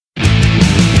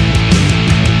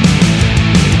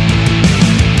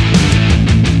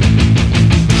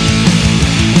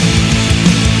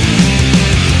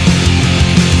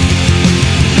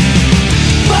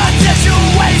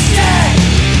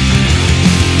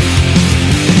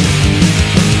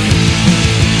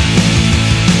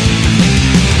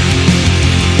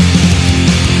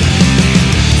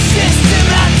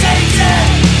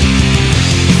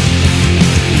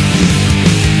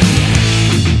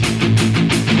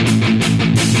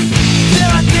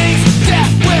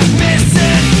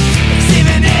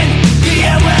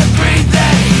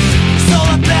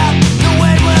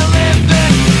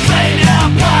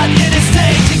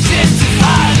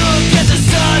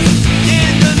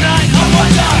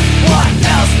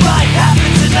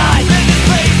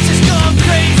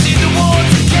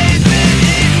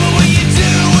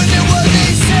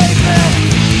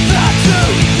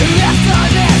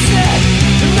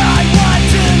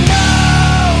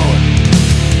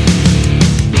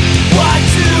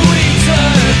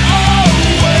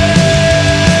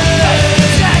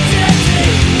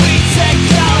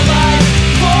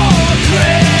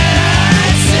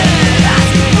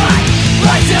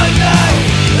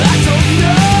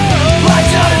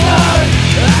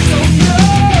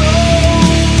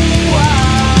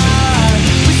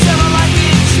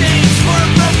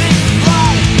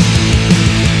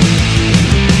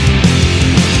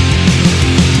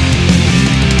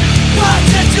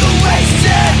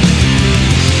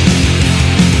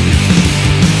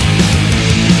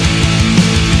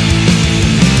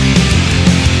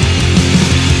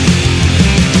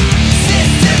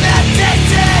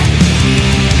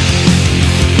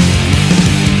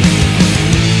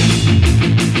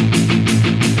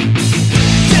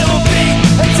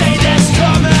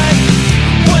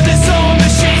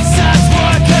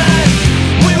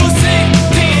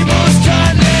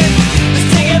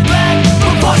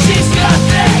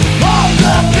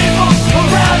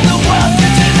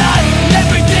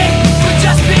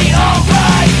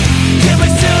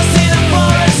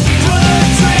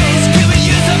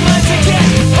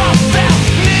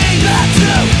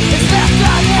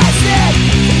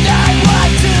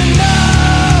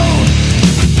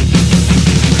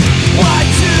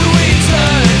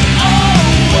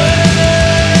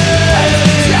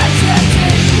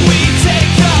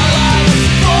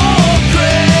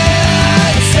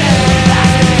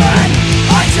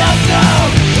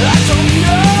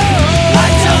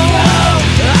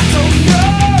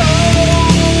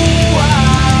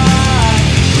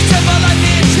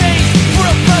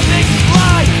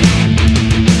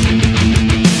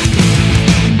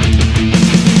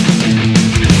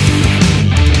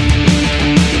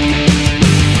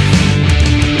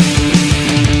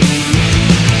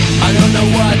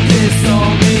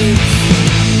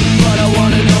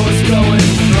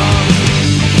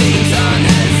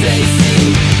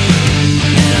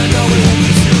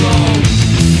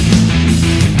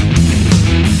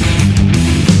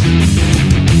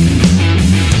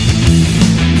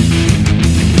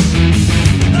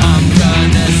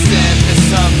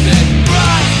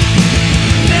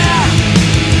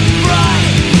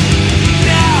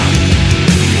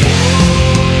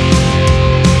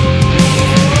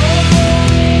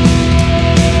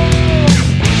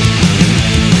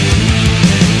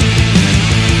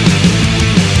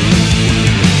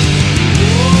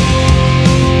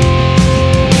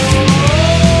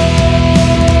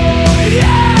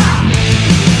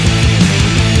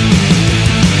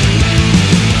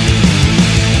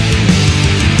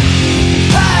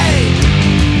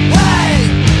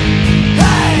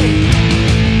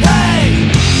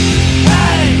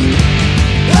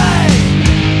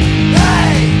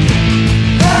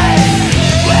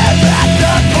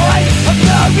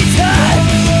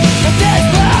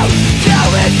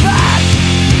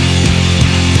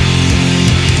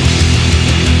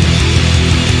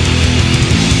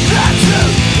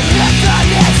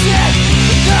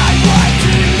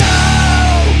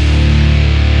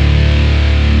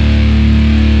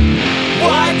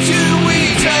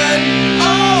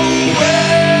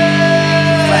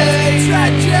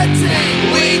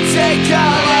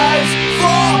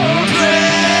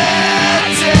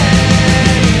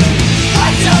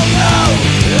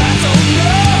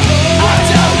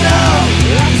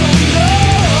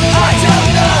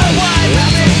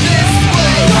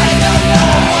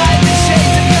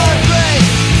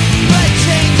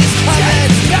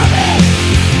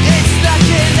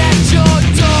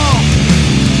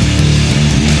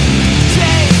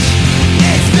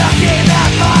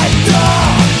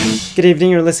Good evening,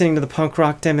 you're listening to the Punk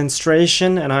Rock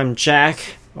Demonstration, and I'm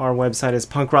Jack. Our website is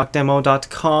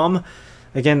punkrockdemo.com.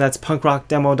 Again, that's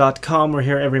punkrockdemo.com. We're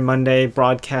here every Monday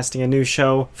broadcasting a new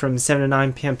show from 7 to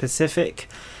 9 p.m. Pacific.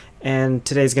 And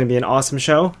today's going to be an awesome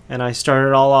show. And I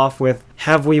started all off with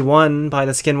Have We Won by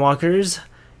the Skinwalkers.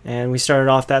 And we started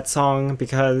off that song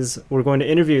because we're going to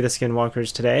interview the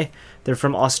Skinwalkers today. They're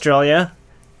from Australia.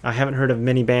 I haven't heard of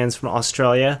many bands from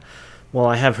Australia. Well,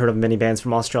 I have heard of many bands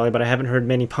from Australia, but I haven't heard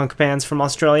many punk bands from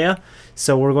Australia.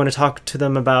 So we're going to talk to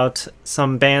them about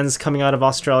some bands coming out of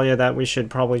Australia that we should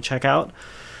probably check out.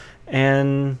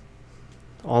 And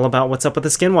all about what's up with the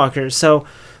Skinwalkers. So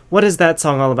what is that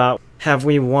song all about? Have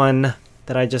We Won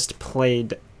that I just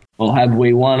played? Well, Have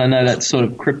We Won? I know that's sort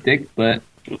of cryptic, but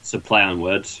it's a play on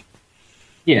words.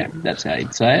 Yeah, that's how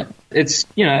you'd say it. It's,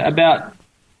 about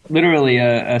literally,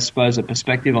 I suppose, a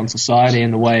perspective on society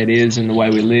and the way it is and the way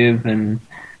we live and,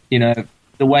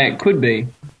 the way it could be.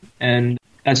 And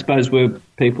I suppose we're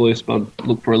people who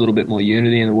look for a little bit more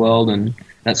unity in the world, and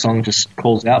that song just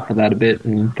calls out for that a bit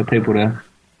and for people to,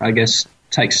 I guess,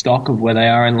 take stock of where they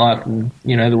are in life and,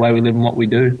 the way we live and what we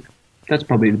do. That's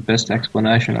probably the best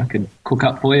explanation I could cook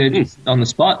up for you just on the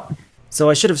spot. So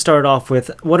I should have started off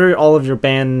with, what are all of your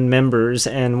band members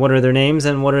and what are their names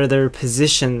and what are their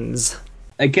positions?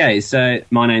 Okay, so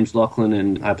my name's Lachlan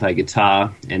and I play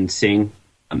guitar and sing.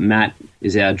 Matt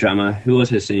is our drummer who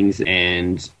also sings,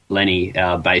 and Lenny,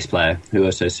 our bass player, who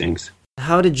also sings.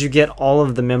 How did you get all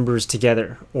of the members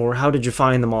together, or how did you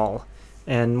find them all?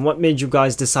 And what made you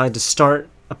guys decide to start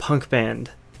a punk band?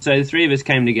 So the three of us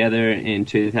came together in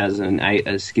 2008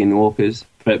 as Skinwalkers,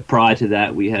 but prior to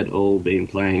that we had all been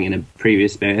playing in a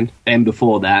previous band. And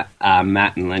before that,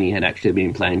 Matt and Lenny had actually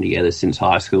been playing together since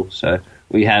high school, so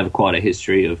we have quite a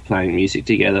history of playing music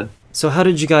together. So how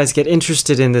did you guys get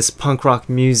interested in this punk rock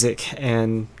music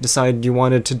and decide you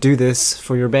wanted to do this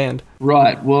for your band?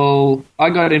 Right, well, I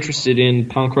got interested in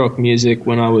punk rock music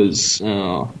when I was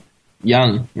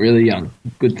young, really young.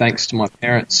 Good thanks to my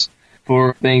parents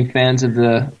for being fans of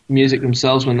the music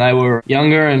themselves when they were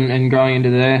younger and growing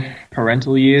into their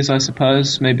parental years, I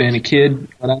suppose. Me being a kid,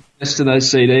 I got access to those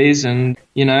CDs and,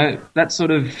 that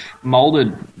sort of molded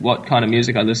what kind of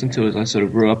music I listened to as I sort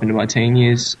of grew up into my teen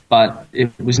years. But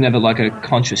it was never like a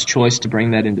conscious choice to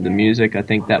bring that into the music. I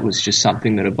think that was just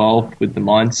something that evolved with the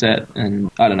mindset.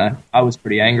 And I don't know, I was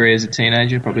pretty angry as a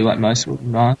teenager, probably like most of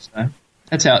them are, so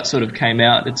that's how it sort of came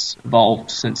out. It's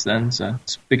evolved since then, so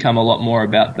it's become a lot more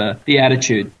about the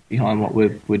attitude behind what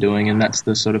we're doing, and that's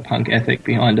the sort of punk ethic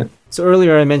behind it. So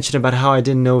earlier I mentioned about how I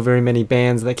didn't know very many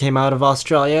bands that came out of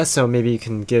Australia, so maybe you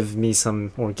can give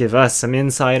us some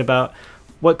insight about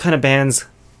what kind of bands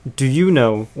do you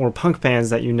know, or punk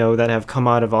bands that you know that have come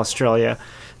out of Australia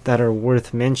that are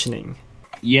worth mentioning.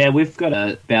 Yeah, we've got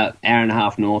about an hour and a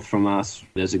half north from us.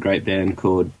 There's a great band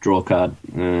called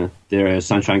Drawcard. They're a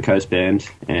Sunshine Coast band,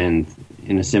 and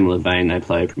in a similar vein, they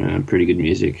play pretty good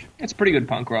music. It's pretty good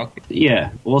punk rock.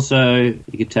 Yeah. Also,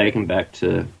 you could take them back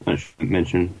to, I should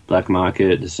mention Black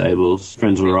Market, Disables,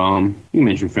 Frenzal Rhomb. You can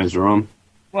mention Frenzal Rhomb.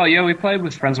 Well, yeah, we played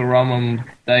with Frenzal Rhomb when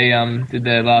they did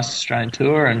their last Australian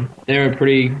tour, and they're a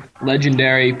pretty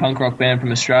legendary punk rock band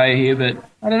from Australia here, but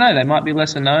I don't know, they might be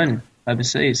lesser known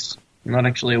overseas. I'm not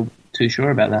actually too sure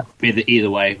about that.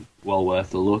 Either way, well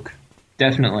worth a look.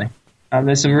 Definitely.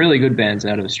 There's some really good bands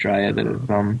out of Australia that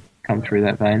have come through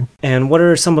that vein. And what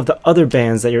are some of the other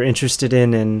bands that you're interested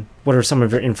in, and what are some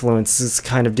of your influences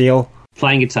kind of deal?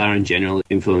 Playing guitar in general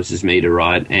influences me to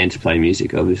write and to play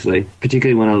music, obviously.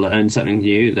 Particularly when I learn something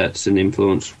new, that's an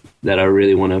influence that I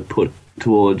really want to put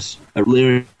towards a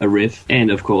lyric, a riff,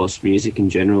 and, of course, music in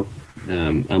general.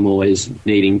 I'm always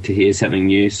needing to hear something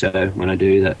new, so when I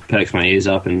do, that perks my ears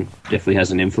up and definitely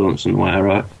has an influence on the way I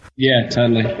write. Yeah,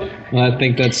 totally. Well, I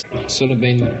think that's sort of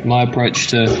been my approach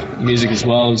to music as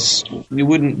well. Is you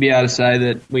wouldn't be able to say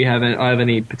that I have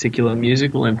any particular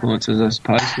musical influences, I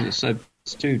suppose, because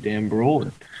it's too damn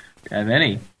broad to have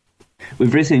any.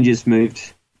 We've recently just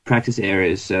moved practice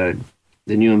areas, so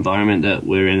the new environment that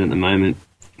we're in at the moment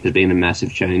has been a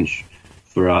massive change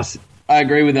for us. I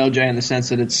agree with LJ in the sense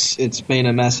that it's been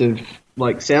a massive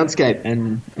soundscape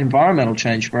and environmental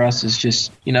change for us. Is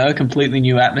just a completely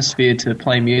new atmosphere to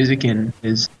play music in.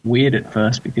 Is weird at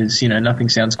first because nothing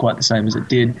sounds quite the same as it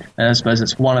did, and I suppose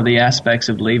it's one of the aspects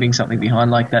of leaving something behind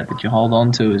like that you hold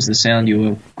on to is the sound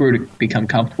you grew to become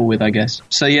comfortable with, I guess.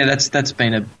 So yeah, that's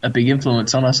been a big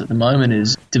influence on us at the moment,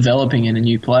 is developing in a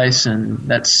new place, and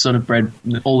that's sort of bred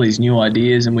all these new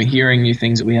ideas, and we're hearing new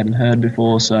things that we hadn't heard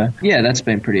before. So yeah, that's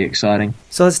been pretty exciting.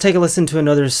 So let's take a listen to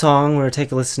another song. We're going to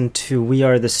take a listen to We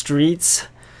Are the Streets.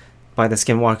 by the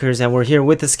Skinwalkers, and we're here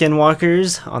with the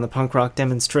Skinwalkers on the punk rock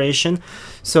demonstration.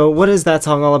 So what is that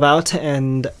song all about?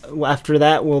 And after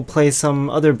that, we'll play some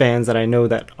other bands that I know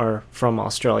that are from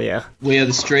Australia. We Are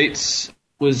the Streets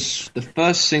was the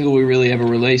first single we really ever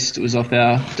released. It was off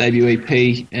our debut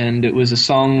EP, and it was a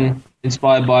song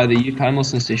inspired by the youth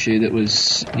homelessness issue that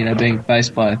was, being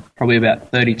faced by probably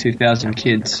about 32,000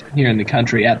 kids here in the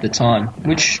country at the time,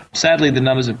 which sadly the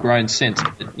numbers have grown since.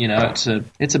 But,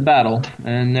 it's a battle,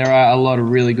 and there are a lot of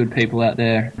really good people out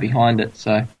there behind it,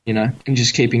 so, I'm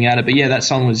just keeping at it. But yeah, that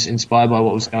song was inspired by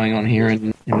what was going on here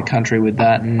in the country with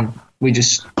that, and we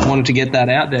just wanted to get that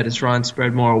out there to try and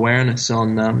spread more awareness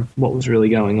on what was really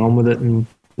going on with it, and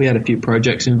we had a few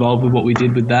projects involved with what we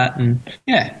did with that, and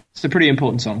yeah, it's a pretty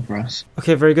important song for us.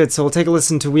 Okay, very good. So we'll take a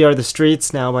listen to We Are the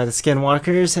Streets now by the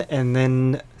Skinwalkers, and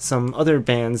then some other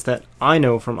bands that I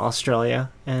know from Australia,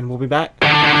 and we'll be back.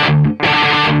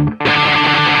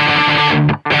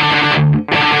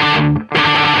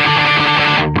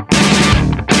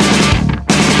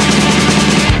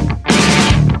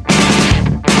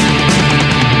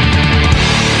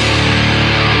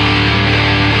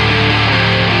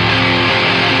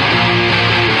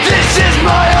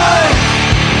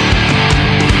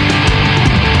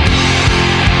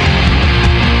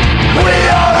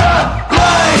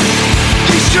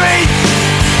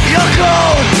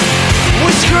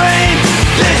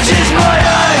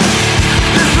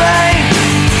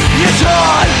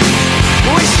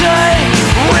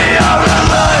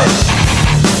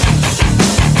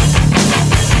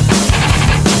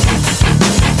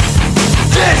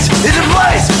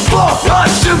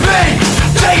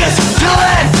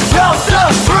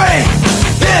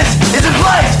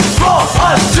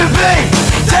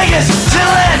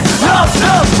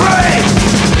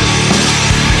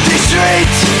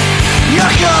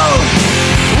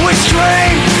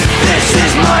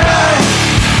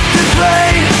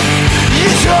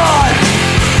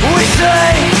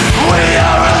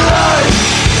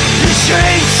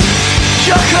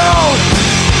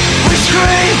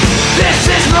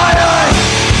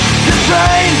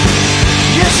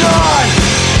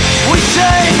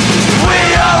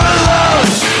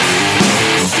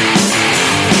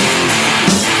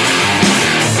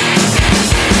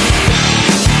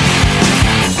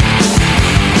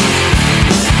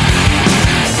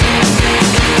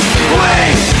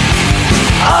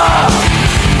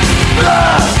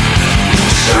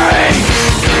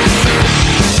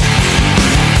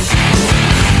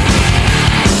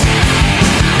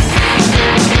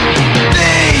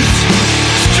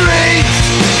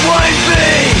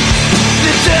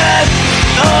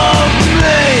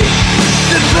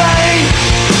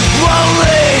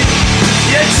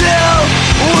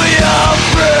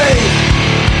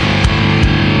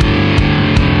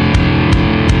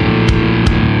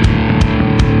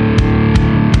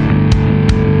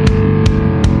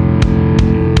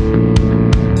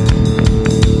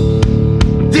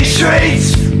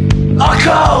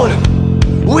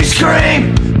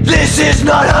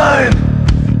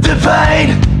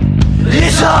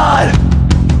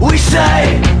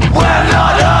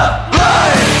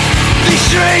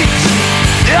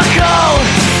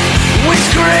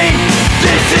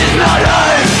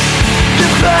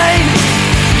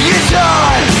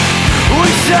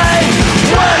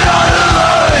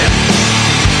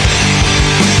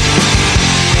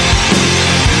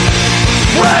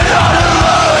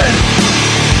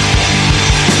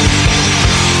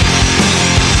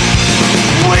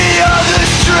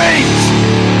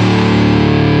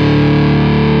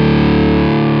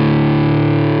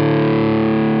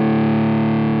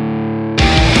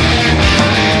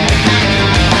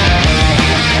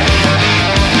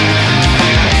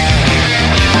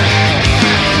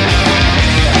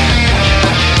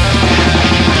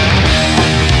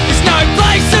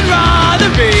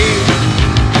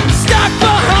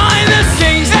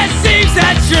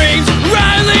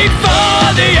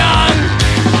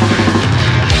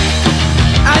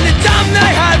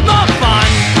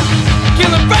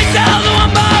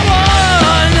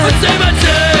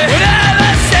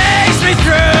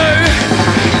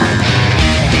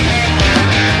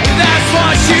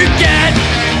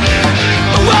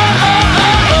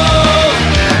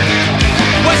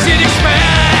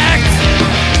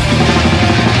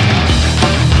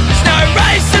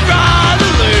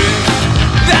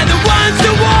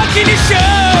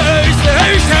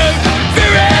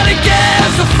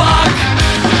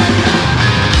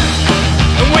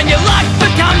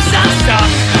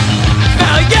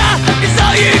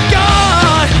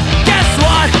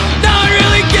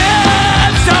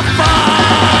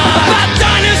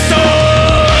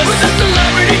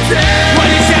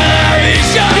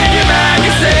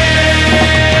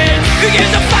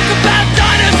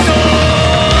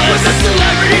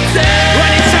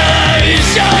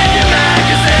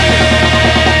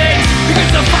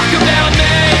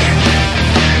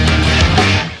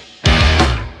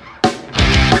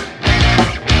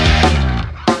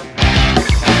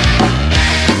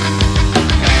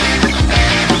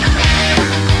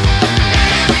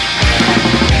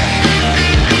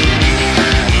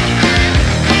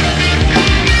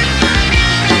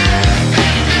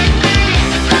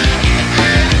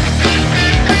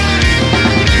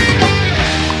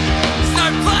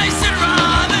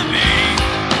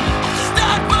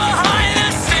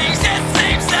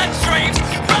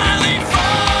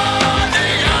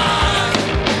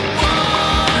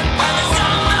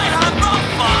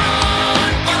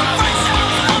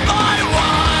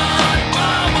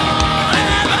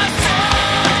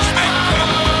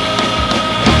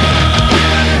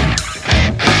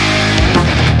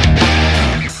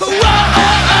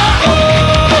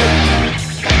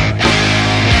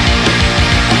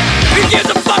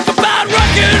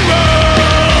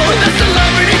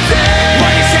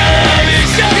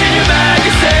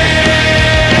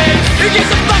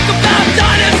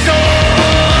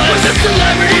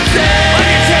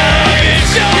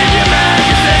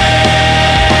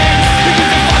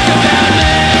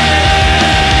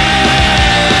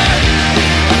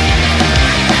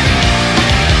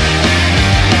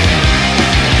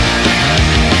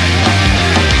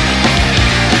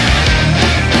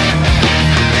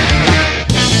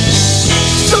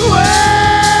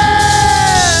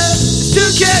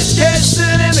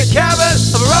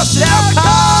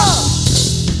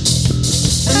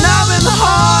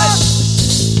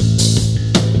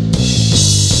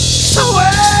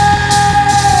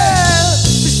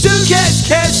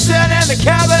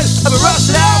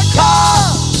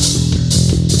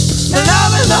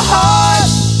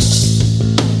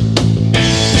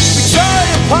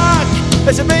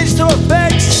 It's a means to a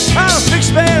fix, and a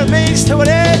fix being a means to an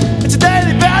end. It's a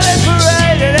daily ballet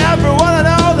parade, and everyone I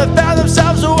know that found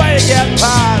themselves a way to get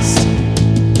past.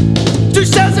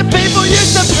 2,000 people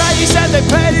used to pray. He said they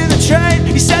prayed in the train,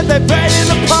 he said they prayed in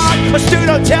the park. A student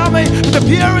don't tell me but the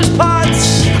purest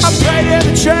parts. I prayed in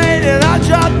the train and I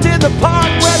dropped in the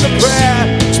park where the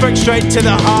prayer sprang straight to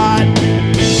the heart.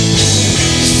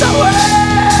 Somewhere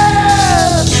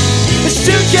there's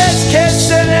two kids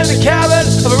kissing in the cabin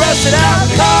of a rusted out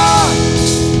car,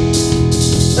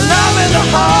 and I'm in the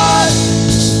heart.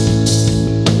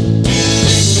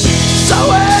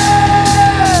 Somewhere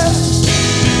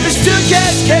there's two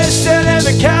kids kissing in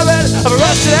the cabin of a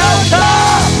rusted out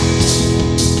car,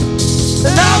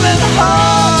 and I'm in the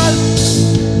heart.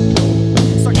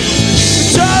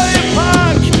 Victoria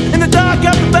Park, in the dark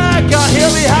up the back, I hear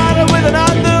behind her with an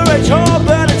underage whore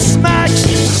burning smack.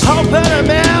 Hoping a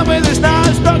man with his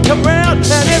knives don't come round,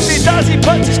 and if he does, he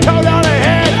puts his coat on her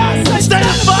head. Stay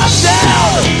the fuck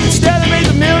down! Instead of me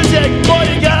the music, boy,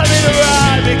 you gotta be the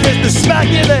ride, because the smack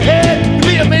in the head can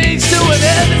be a means to an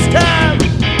end. It's time.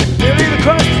 You leave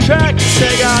across the track and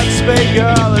say Godspeed,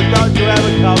 girl, and don't you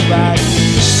ever come back.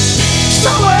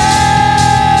 Somewhere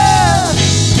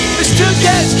there's two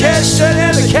kids kissing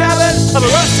in the cabin of a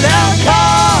rusted out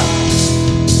car,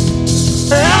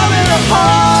 and I'm in the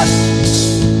heart.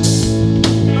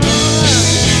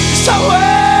 Somewhere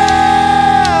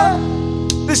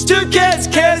there's two kids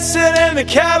kissing in the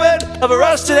cabin of a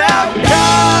rusted out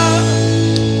car,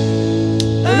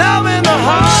 and I'm in the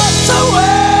heart.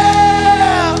 Somewhere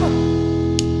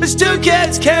there's two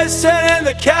kids kissing in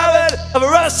the cabin of a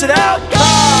rusted out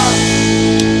car,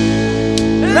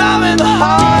 and I'm in the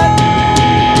heart.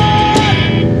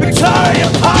 Victoria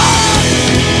Park.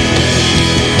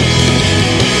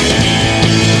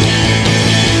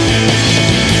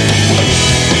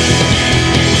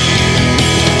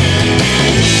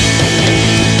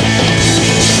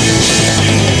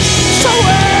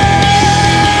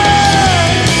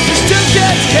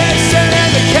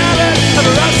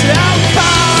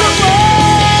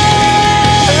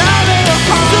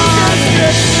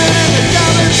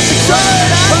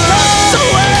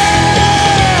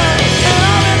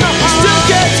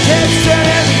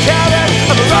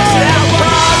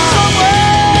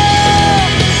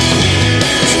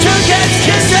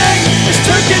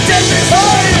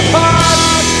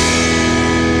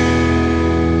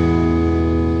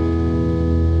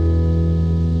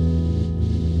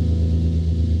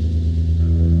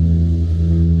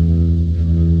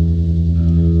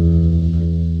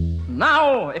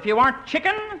 Now, if you aren't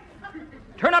chicken,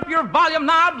 turn up your volume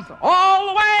knobs all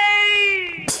the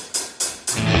way!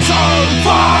 So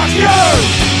fuck you!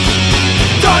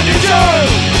 Done you do!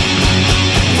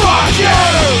 Fuck you!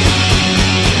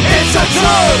 It's a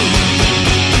truth!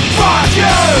 Fuck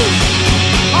you!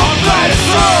 I'm glad it's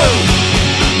true!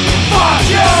 Fuck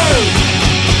you!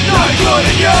 No good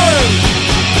in you!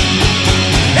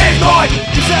 Ignite!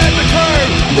 You said the crew!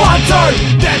 1,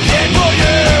 2, that's it for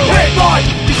you! Ignite!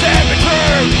 You said the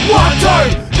crew! 1,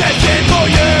 2, that's it for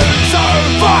you! So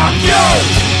fuck you!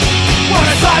 What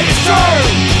I say is true!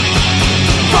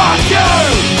 Fuck you!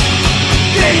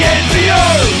 The end for you!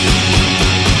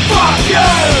 Fuck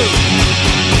you!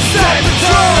 Say the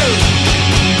truth!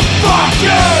 Fuck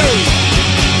you!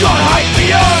 Got hate for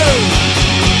you!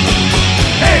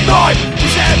 Ignite! You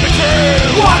said the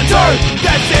truth! 1, 2,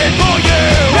 that's it for you!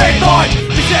 Ignite!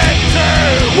 You said the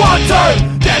truth! 1,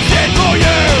 2, that's it for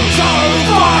you! So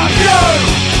fuck you!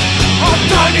 I'm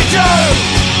done with you!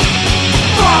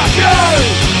 Fuck you!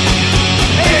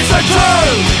 It's the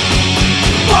truth!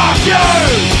 Fuck you!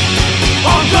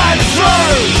 I'm glad it's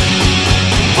true!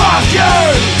 Fuck you!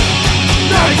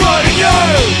 No good in you!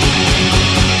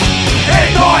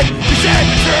 Ignite! You said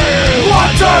the truth!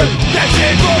 1, 2, that's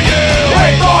it for you!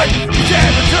 Ignite! You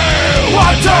said the truth!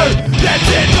 1, 2, that's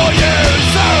it for you!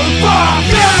 So fuck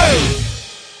you!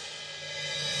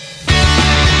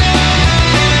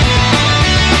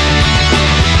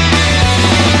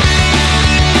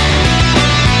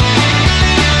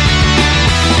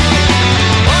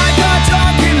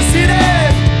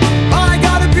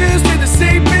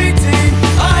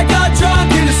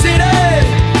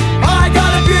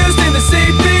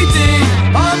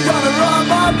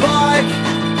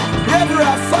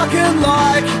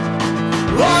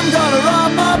 I'm gonna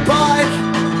ride my bike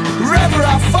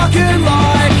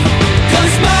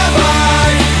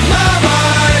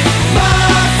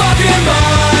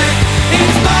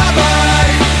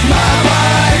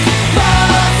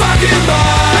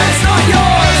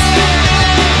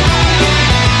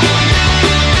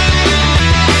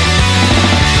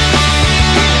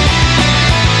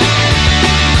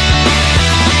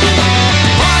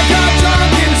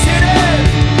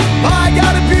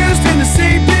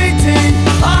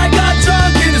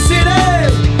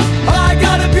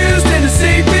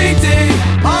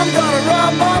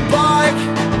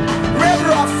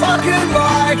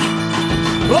like.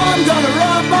 I'm gonna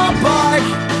ride my bike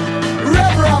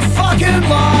wherever I fucking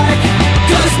like.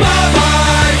 'Cause my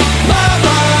bike, my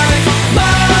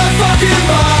fucking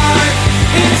bike.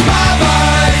 It's my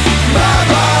bike,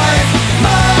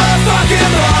 my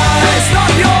fucking bike. It's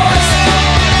not yours.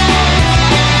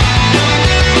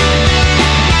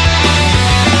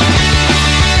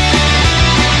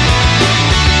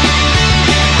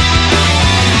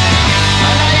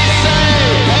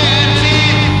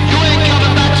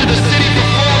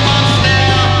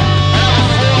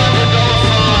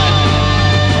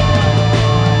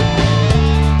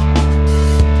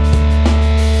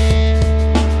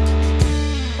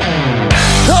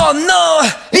 Oh no,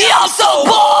 you're so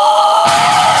bored.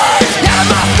 Out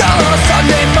of my skull on a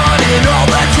Sunday morning, all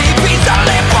the TV's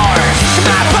only bored.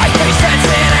 My bike is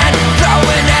sensing and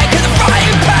throwing egg in the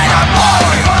frying pan. I'm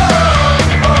bored.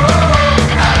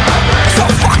 So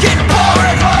fucking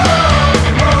bored.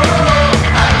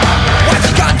 What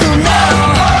you gonna do now?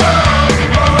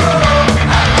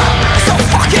 So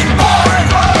fucking bored.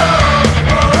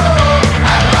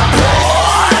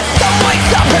 Some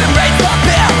wakes up and raise up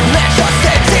here. Let's just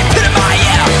sit deep in my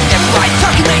ear. If I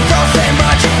talk and they don't say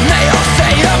much, they all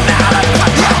say I'm out of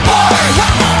touch. I'm bored.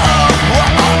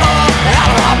 Out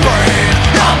of my brain.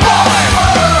 I'm bored.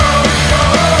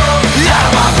 Out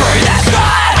of my brain. That's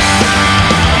right.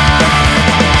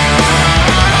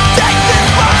 Take this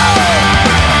road.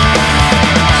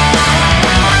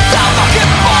 So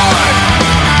fucking bored.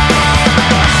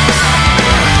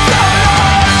 So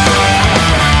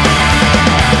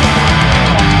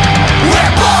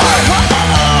we're bored.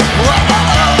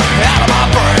 Out of my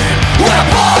brain. We're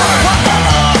bored.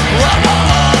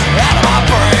 Out of my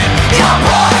brain. You're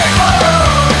bored.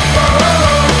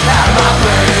 Out of my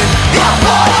brain. You're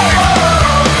bored.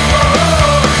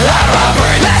 Out of my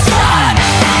brain. That's right.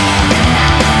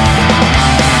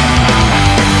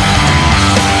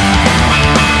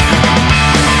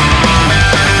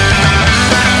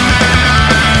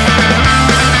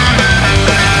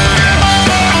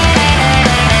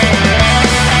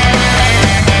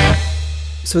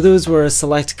 So those were a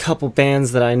select couple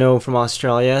bands that I know from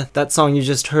Australia. That song you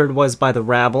just heard was by The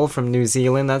Rabble from New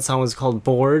Zealand. That song was called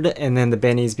Bored, and then the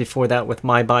Bennies before that with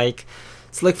My Bike.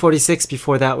 Slick 46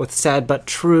 before that with Sad But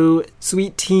True.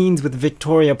 Sweet Teens with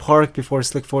Victoria Park before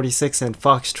Slick 46, and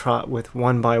Foxtrot with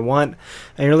One by One.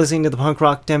 And you're listening to the Punk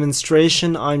Rock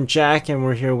Demonstration. I'm Jack, and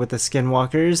we're here with the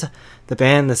Skinwalkers, the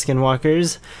band The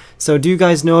Skinwalkers. So do you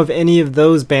guys know of any of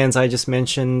those bands I just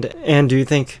mentioned, and do you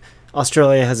think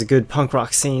Australia has a good punk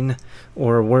rock scene,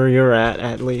 or where you're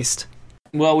at least?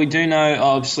 Well, we do know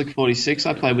of Slick 46.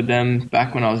 I played with them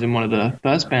back when I was in one of the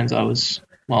first bands I was,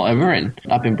 ever in,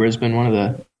 up in Brisbane, one of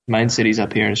the main cities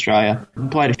up here in Australia. I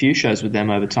played a few shows with them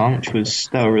over time,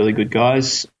 they were really good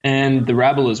guys. And The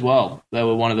Rabble as well. They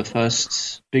were one of the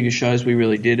first bigger shows we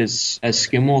really did as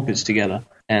Skinwalkers together.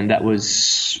 And that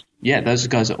was, those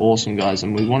guys are awesome guys,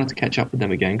 and we wanted to catch up with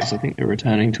them again because I think they're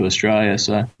returning to Australia.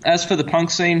 So as for the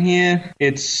punk scene here,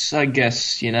 it's, I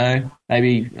guess,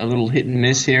 maybe a little hit and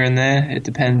miss here and there. It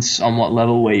depends on what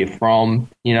level, where you're from.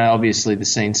 Obviously the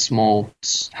scene's small,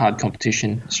 it's hard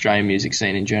competition, Australian music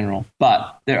scene in general.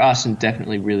 But there are some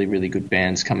definitely really, really good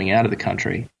bands coming out of the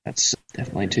country. That's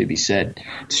definitely to be said.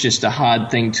 It's just a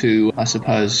hard thing to, I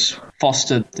suppose,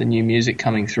 foster the new music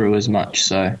coming through as much.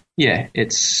 So,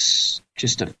 it's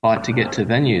just a fight to get to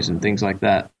venues and things like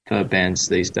that for bands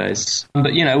these days.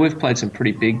 But, we've played some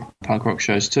pretty big punk rock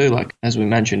shows too, like, as we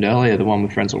mentioned earlier, the one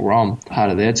with Frenzel Rom, part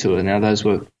of their tour. Now, those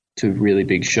were two really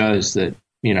big shows that,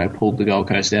 pulled the Gold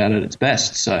Coast out at its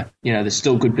best. So, there's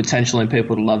still good potential in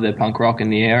people to love their punk rock in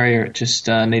the area. It just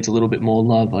needs a little bit more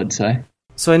love, I'd say.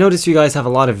 So I noticed you guys have a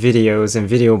lot of videos and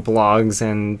video blogs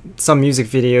and some music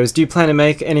videos. Do you plan to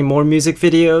make any more music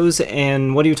videos?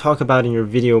 And what do you talk about in your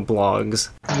video blogs?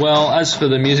 Well, as for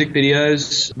the music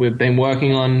videos, we've been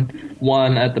working on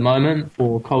one at the moment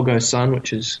for Colgo Sun,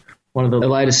 which is one of the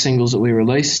latest singles that we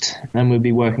released, and we'll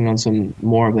be working on some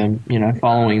more of them,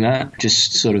 following that.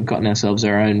 Just sort of gotten ourselves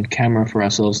our own camera for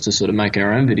ourselves to sort of make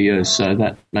our own videos, so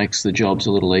that makes the jobs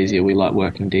a little easier. We like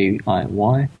working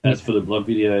DIY. As for the blog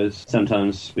videos,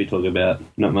 sometimes we talk about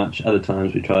not much. Other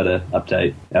times we try to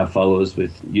update our followers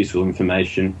with useful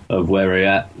information of where we're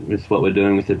at with what we're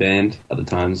doing with the band. Other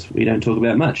times we don't talk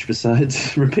about much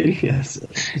besides repeating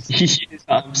ourselves.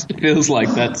 It feels like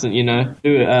that's,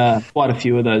 quite a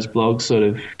few of those blogs, sort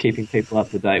of keeping people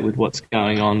up to date with what's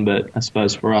going on, but I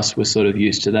suppose for us, we're sort of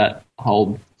used to that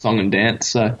whole song and dance.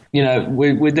 So,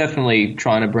 we're definitely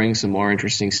trying to bring some more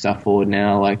interesting stuff forward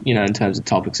now, like, in terms of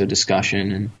topics of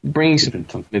discussion and bringing some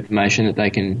information that they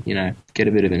can, get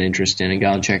a bit of an interest in and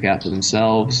go and check out for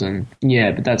themselves. And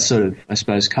but that's sort of, I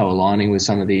suppose, co-aligning with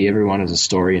some of the Everyone Has a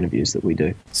Story interviews that we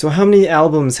do. So how many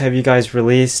albums have you guys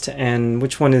released, and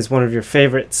which one is one of your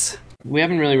favorites? We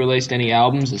haven't really released any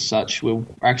albums as such. We're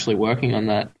actually working on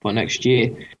that for next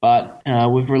year. But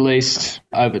we've released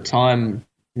over time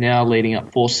now, leading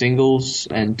up 4 singles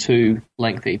and 2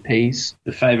 length EPs.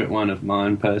 The favourite one of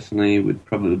mine personally would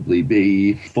probably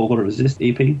be Fall to Resist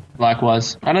EP.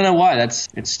 Likewise. I don't know why it's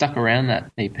stuck around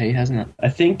that EP, hasn't it? I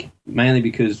think mainly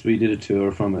because we did a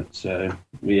tour from it, so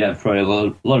we have probably a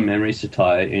lot of memories to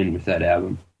tie in with that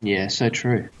album. Yeah, so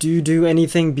true. Do you do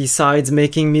anything besides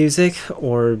making music,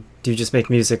 or do you just make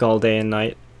music all day and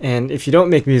night? And if you don't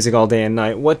make music all day and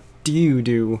night, what do you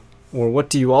do, or what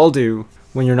do you all do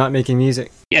when you're not making music?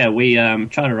 Yeah, we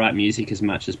try to write music as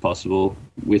much as possible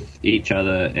with each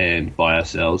other and by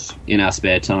ourselves. In our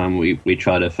spare time, we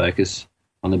try to focus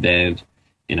on the band.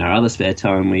 In our other spare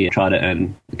time, we try to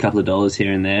earn a couple of dollars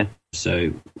here and there.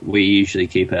 So we usually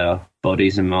keep our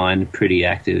bodies and mind pretty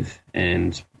active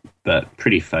but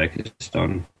pretty focused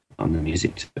on the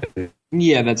music too.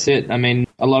 Yeah, that's it. I mean,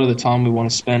 a lot of the time we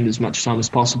want to spend as much time as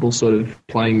possible sort of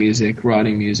playing music,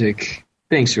 writing music,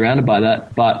 being surrounded by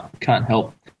that, but can't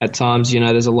help. At times,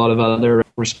 there's a lot of other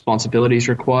responsibilities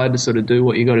required to sort of do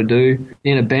what you got to do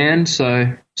in a band.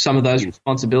 So some of those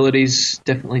responsibilities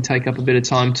definitely take up a bit of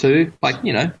time too, like,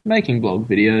 making blog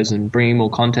videos and bringing more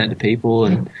content to people.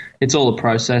 And it's all a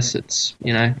process. It's,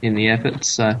 in the effort.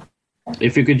 So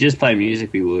if we could just play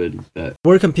music, we would. But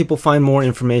where can people find more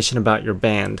information about your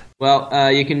band?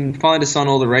 Well, you can find us on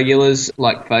all the regulars,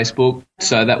 like Facebook.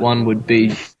 So that one would be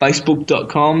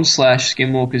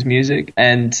facebook.com/skinwalkersmusic,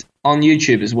 and on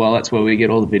YouTube as well. That's where we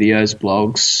get all the videos,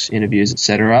 blogs, interviews,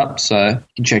 etc. up. So you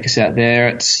can check us out there.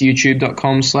 It's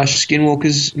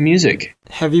youtube.com/skinwalkersmusic.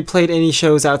 Have you played any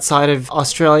shows outside of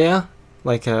Australia,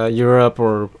 like Europe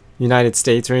or United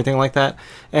States or anything like that?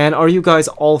 And are you guys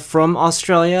all from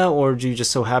Australia, or do you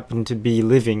just so happen to be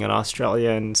living in Australia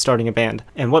and starting a band?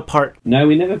 And what part? No,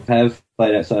 we never have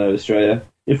played outside of Australia.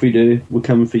 If we do, we're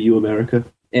coming for you, America.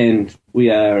 And we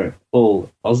are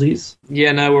all Aussies.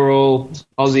 Yeah, no, we're all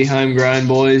Aussie homegrown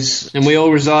boys. And we all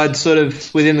reside sort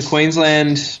of within the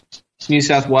Queensland, New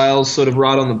South Wales, sort of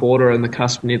right on the border and the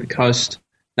cusp near the coast.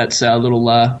 That's our little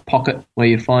pocket where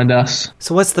you find us.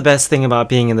 So what's the best thing about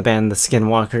being in the band, the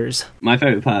Skinwalkers? My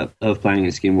favourite part of playing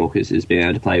in Skinwalkers is being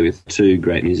able to play with 2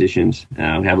 great musicians. We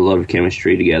have a lot of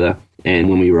chemistry together, and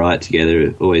when we write together,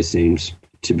 it always seems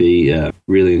to be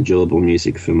really enjoyable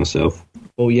music for myself.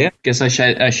 Well, yeah, I guess I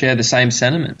share the same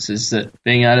sentiments, is that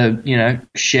being able to,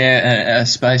 share a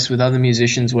space with other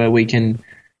musicians where we can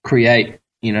create,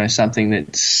 something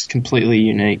that's completely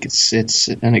unique. It's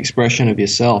an expression of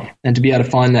yourself. And to be able to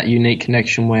find that unique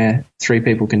connection where 3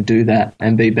 people can do that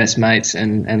and be best mates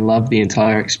and love the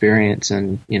entire experience,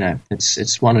 and,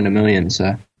 it's 1 in a million,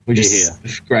 so we're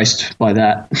just graced by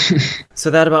that.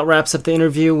 So that about wraps up the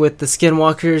interview with the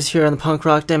Skinwalkers here on the Punk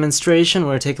Rock Demonstration. We're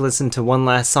going to take a listen to one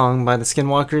last song by the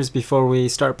Skinwalkers before we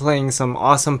start playing some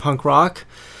awesome punk rock.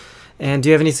 And do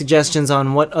you have any suggestions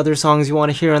on what other songs you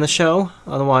want to hear on the show?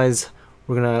 Otherwise,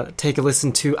 we're going to take a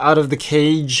listen to Out of the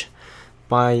Cage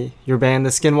by your band,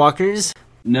 the Skinwalkers.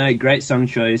 No, great song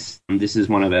choice. This is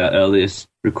one of our earliest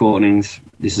recordings.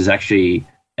 This is actually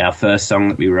our first song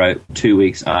that we wrote 2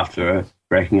 weeks after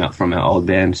breaking up from our old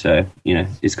band. So,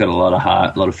 it's got a lot of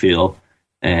heart, a lot of feel,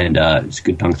 and it's a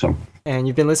good punk song. And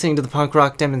you've been listening to the Punk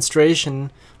Rock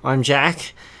Demonstration. I'm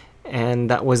Jack, and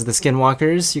that was the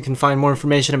Skinwalkers. You can find more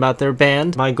information about their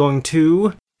band by going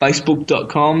to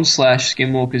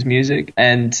facebook.com/skinwalkersmusic,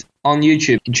 and on YouTube,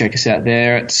 you can check us out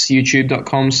there. It's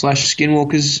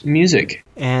youtube.com/skinwalkersmusic.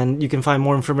 And you can find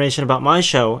more information about my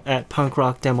show at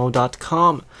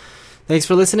punkrockdemo.com. Thanks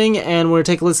for listening, and we're going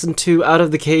to take a listen to Out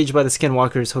of the Cage by the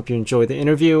Skinwalkers. Hope you enjoyed the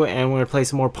interview, and we're going to play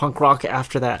some more punk rock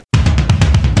after that.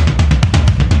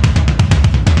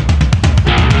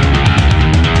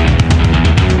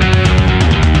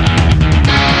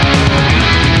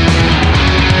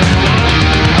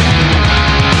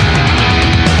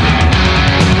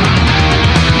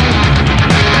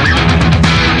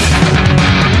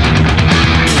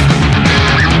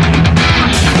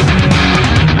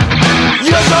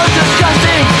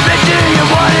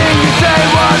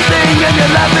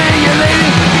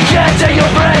 Take your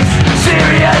breaks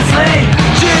seriously.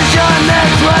 Choose your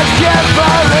next words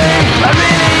carefully. I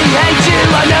really hate you.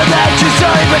 I know that you're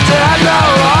sorry, but to have no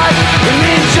heart, it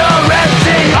means you're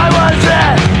empty. I was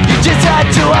there, you just had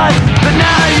to us, but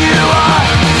now you are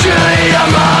truly a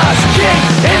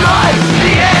in mind,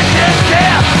 the end is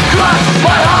near. Cross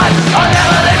my heart, I'll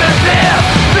never live in fear.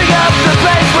 Pick up the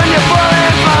pace when you're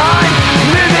falling behind.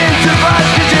 Moving too fast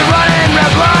cause you're running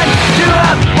red blind. You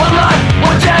have one life,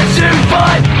 one chance to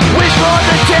fight. Wish for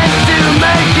the chance to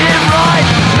make it right.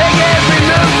 Make every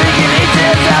move thinking it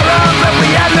is our own, but we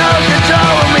have no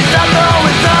control when we start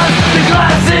going on. The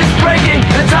glass is breaking,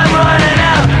 the time running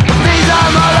out. These are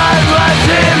my life, let's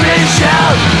hear me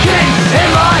shout. Keep in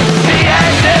mind, the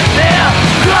end is near.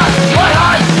 Cross my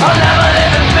heart, I'll never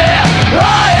live in fear.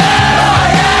 I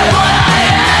am what I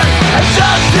am, and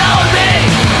just tell me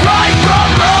right from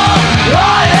wrong.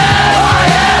 I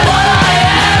am what I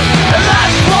am, and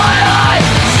that's why I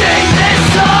sing this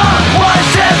song. One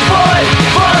step forward,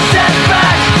 four steps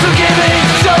back. Forgive me,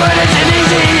 so it isn't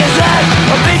easy as that.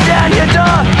 I'll beat down your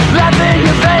door, laugh in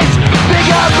your face. Pick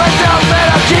up myself and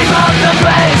I'll keep up the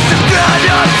pace. Just drown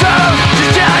your sorrow,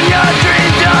 just down your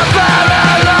dreams. You're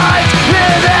paralyzed,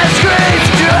 hear their screams.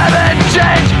 You haven't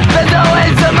changed, there's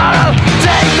always tomorrow.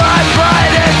 Take my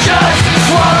pride and just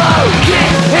swallow.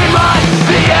 Keep in mind,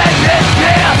 the end is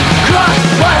near. Cross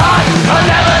my heart, I'll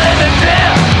never live in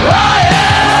fear. I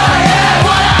am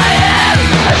what I am,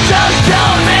 and just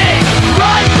tell me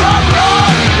right from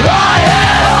wrong. I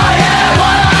am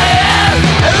what I am,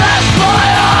 and that's why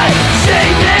I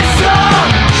sing this song.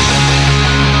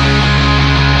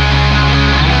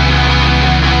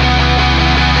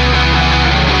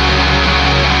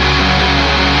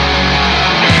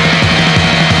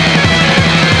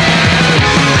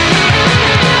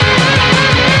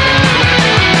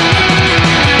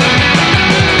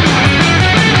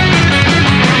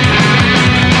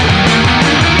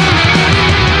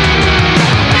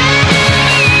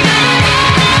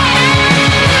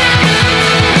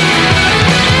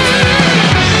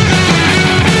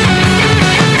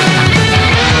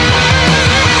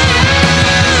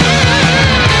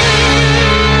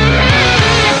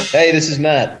 Hey, this is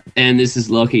Matt, And this is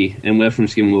Lockie, and we're from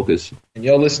Skinwalkers. and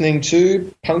you're listening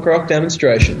to Punk Rock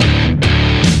Demonstration.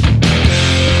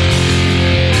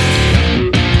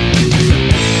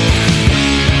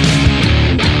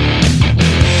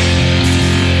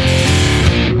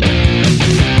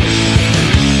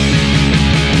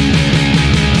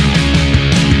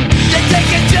 They take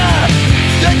your job,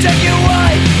 they take your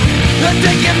wife, they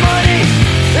take your money,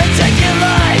 they take your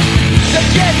life. They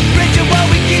get richer while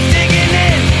we keep digging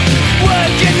in,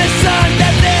 work in the sun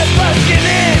that they're busting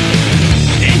in.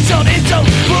 Insult, insult,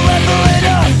 we'll level it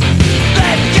up.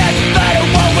 That gets better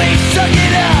while we suck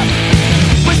it up.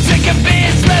 We're sick of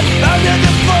being swept under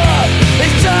the floor.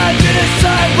 It's time to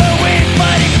decide where we're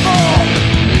fighting for.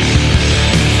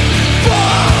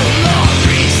 Fall or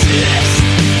resist.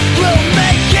 We'll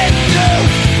make it through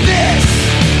this.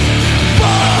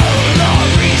 Fall or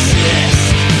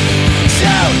resist.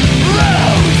 So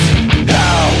lose.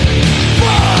 Oh,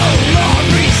 fall or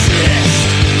resist.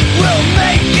 We'll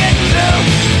make it through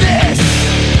this.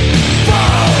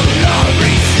 Fall or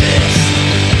resist.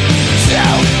 So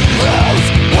lose.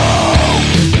 Oh.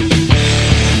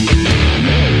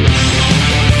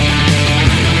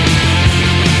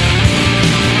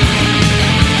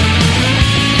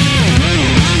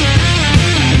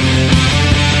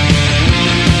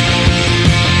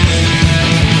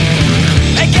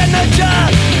 I got no job,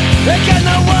 I got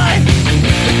no wife,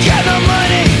 I got no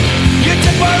money. You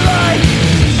took my life.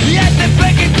 You had to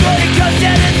break it through, it comes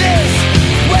down to this.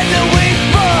 Whether we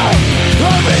fall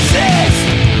or resist.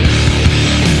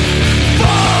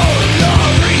 Fall or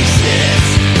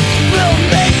resist. We'll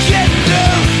make it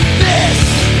through this.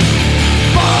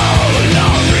 Fall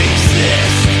or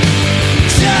resist.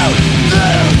 So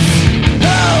lose.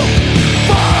 Oh,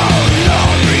 fall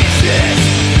or resist.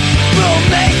 We'll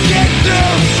make it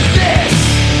through this.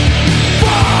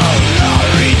 Fall or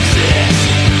resist.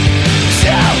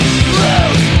 So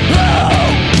lose. Oh.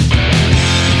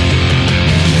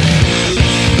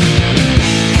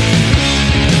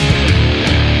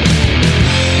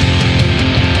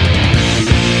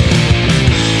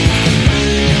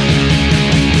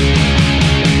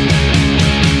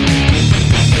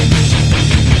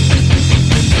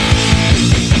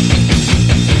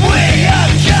 We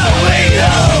are going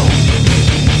home.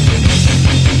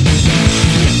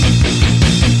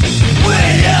 We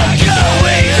are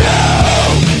going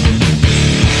home.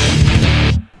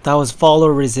 That was Fall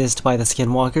or Resist by the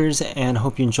Skinwalkers, and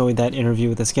hope you enjoyed that interview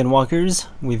with the Skinwalkers.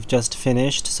 We've just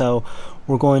finished, so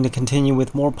we're going to continue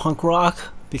with more punk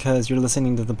rock, because you're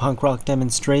listening to the Punk Rock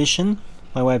Demonstration.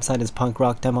 My website is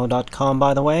punkrockdemo.com,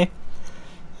 by the way,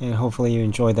 and hopefully you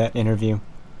enjoyed that interview,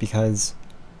 because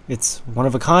it's one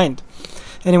of a kind.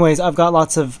 Anyways, I've got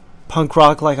lots of punk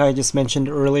rock like I just mentioned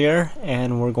earlier,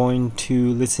 and we're going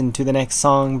to listen to the next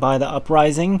song by The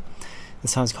Uprising. The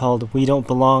song's called We Don't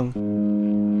Belong.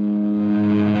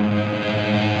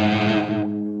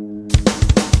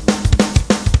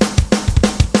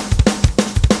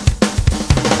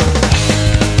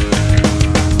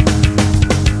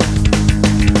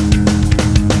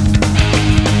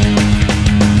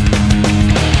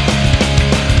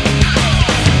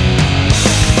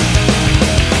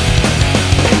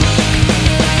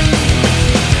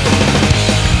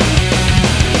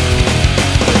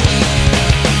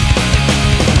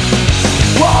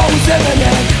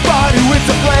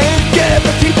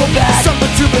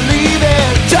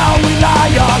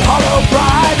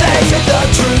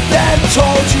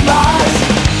 Told you lies,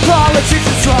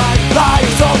 politicians try,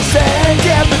 liars all the same.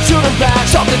 Give the children back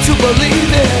something to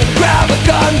believe in. Grab a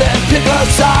gun, then pick a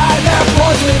side. They're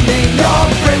poisoning your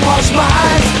brainwashed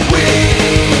minds.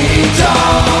 We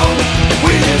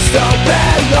just don't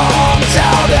belong.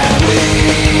 Tell them we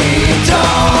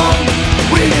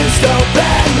just don't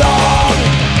belong.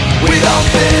 We don't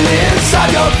fit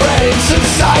inside your brain.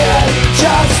 Society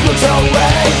just looks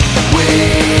away. We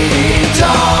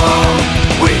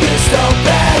just don't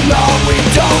belong, we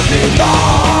don't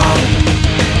belong.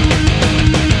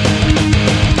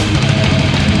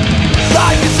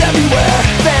 Life is everywhere,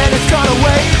 then it's gone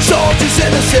away. Soldiers,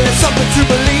 innocent, something to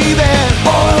believe in.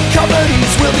 Oil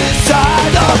companies will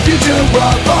decide the future of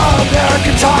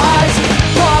American ties.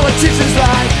 Politicians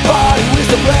lie, but who is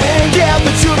to blame? Give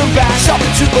the children back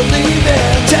something to believe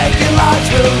in. Taking lives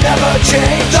will never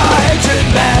change. The hatred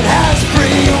man has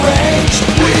prearranged.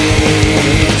 We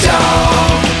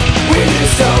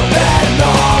just don't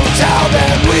belong. Tell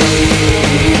them we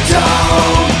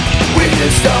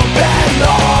just don't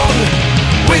belong.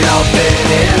 We don't fit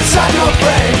inside your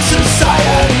brain.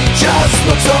 Society just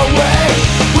looks away.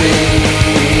 We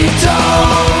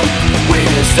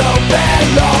just don't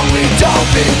belong. We don't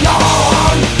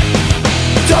belong.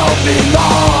 Don't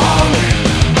belong.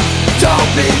 Don't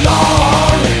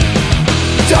belong.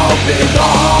 Don't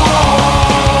belong.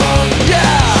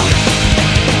 Yeah.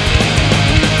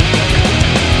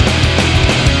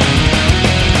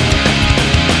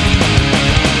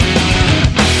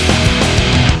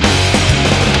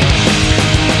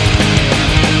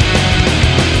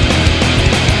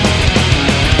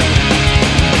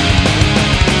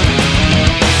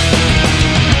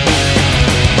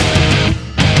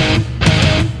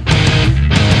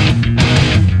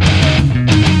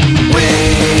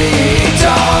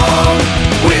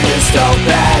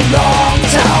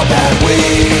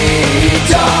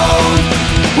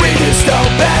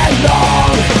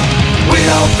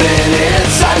 Fit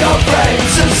inside your brain.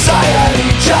 Society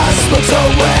just looks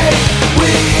away.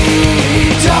 We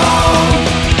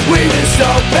just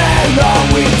don't belong.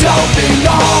 We don't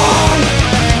belong.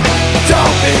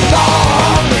 Don't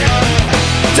belong.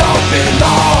 Don't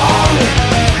belong.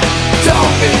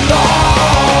 Don't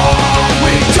belong.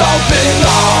 We don't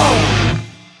belong.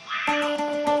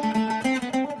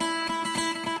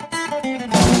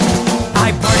 I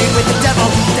partied with the devil,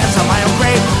 that's on my own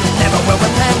grave. Never will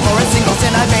repent for a single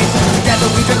sin I made. Together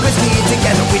we drink whiskey,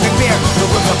 together we drink beer. The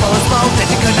rooms are full of smoke that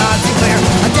you could not see clear.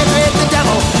 I did with the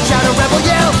devil, shout a rebel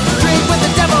yell. Drink with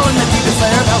the devil in the deepest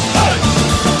layer of hell.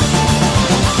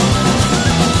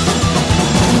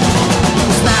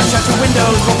 Smash out your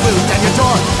windows, we'll glue down your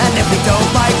door. And if we don't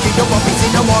like you, you won't be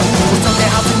seen no more. We'll someday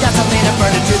house and get something and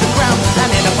burn it to the ground. And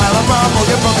in a pile of rubble,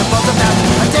 your broken bones are found.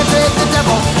 I did with the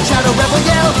devil, shout a rebel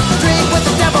yell. Drink with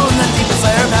the devil in the deepest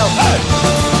layer of hell.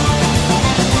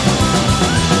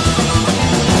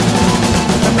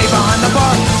 Behind the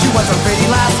bar, she was a pretty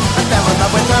lass. I fell in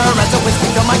love with her as the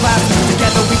whiskey filled my glass.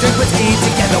 Together we drink whiskey,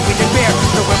 together we drink beer.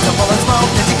 The rooms are full of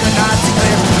smoke that she could not see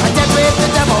clear. I danced with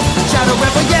the devil, shout a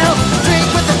rebel yell. Drink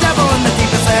with the devil in the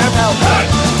deepest layer of hell.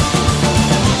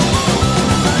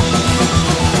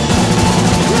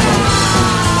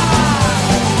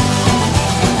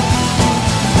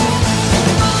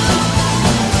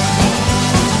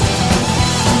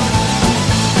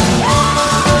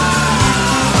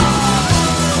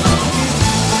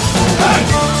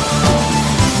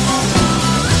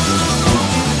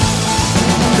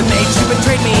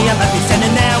 Betrayed me and left me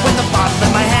standing there with the bottle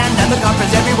in my hand and the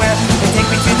coppers everywhere. They take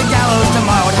me to the gallows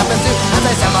tomorrow, it happens soon. As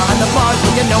I stand behind the bars,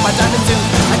 we can know my time is soon.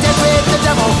 I dance with the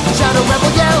devil, shout a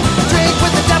rebel yell. Drink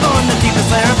with the devil in the deepest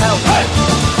layer of hell. Hey!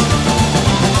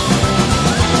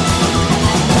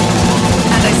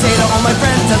 And I say to all my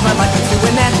friends as my life comes to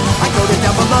an end, I go to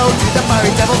down below to the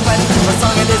fiery devil's den. For a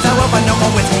song it is, I hope I no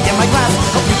more whiskey in my glass.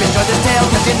 Hope you've enjoyed this tale,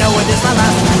 cause you know it is my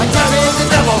last. I dance with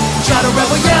the devil, shout a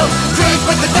rebel yell. Drink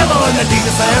with the devil in the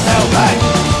deepest layer of hell.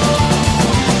 Hey!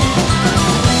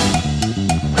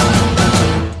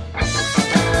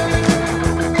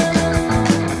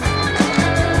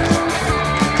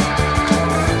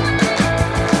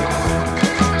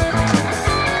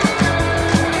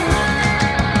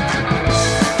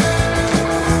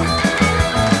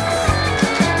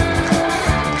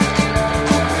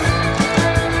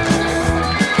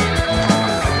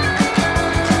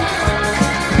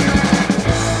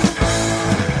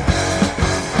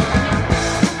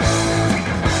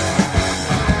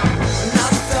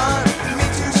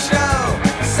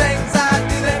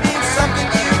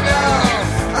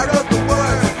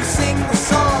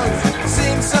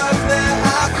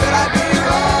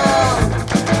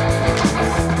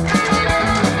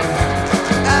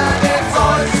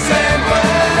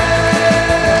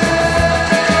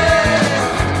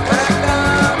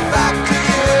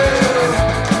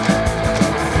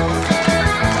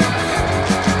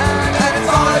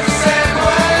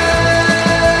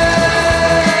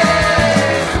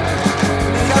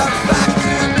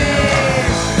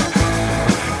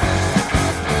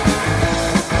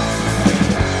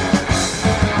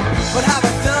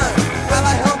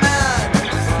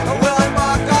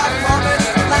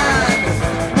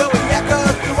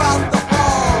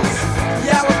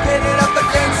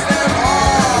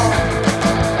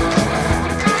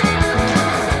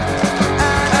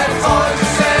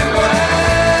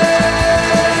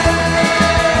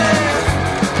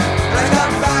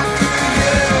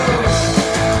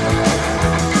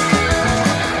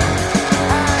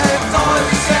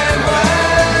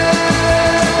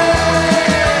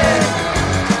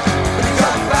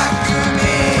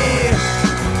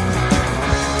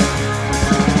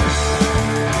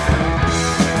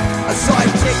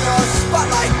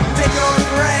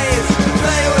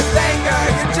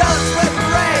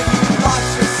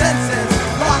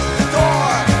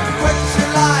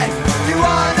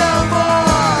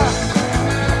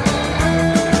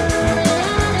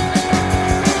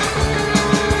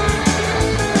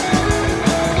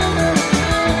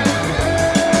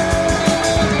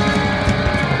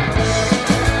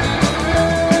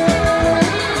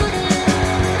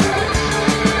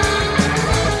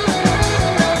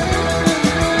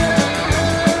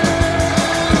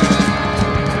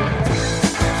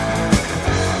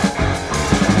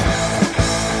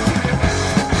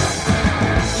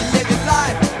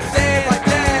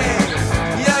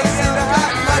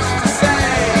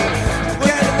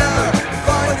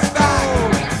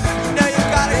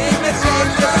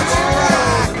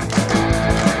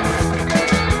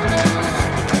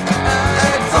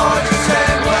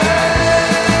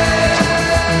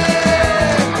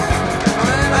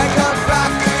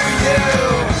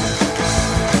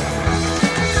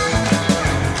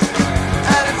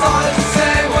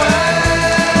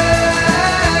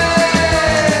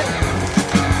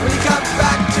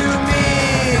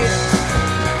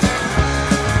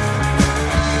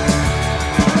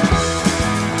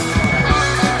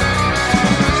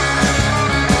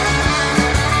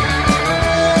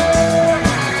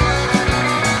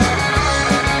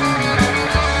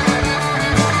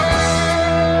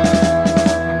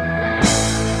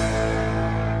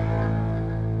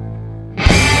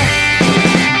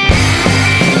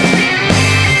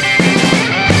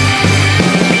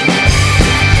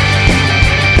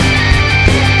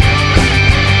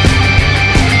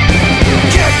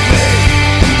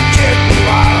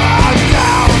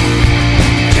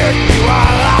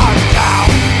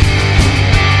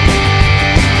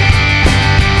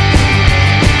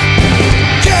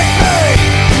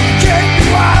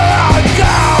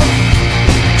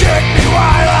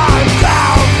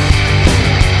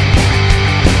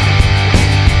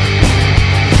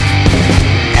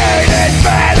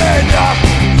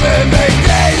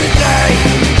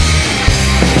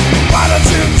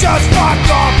 just fuck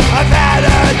off, I've had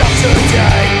enough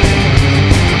today.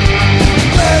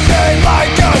 Living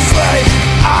like a slave,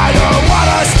 I don't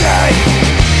wanna stay.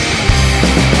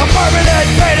 A permanent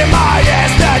pain in my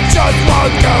ass that just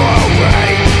won't go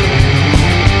away.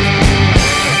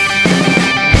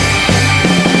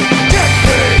 Kick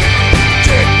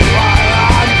me while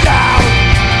I'm down.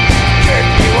 Kick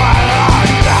me while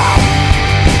I'm down.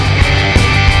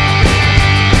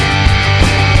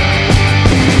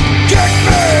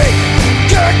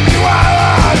 Kick me while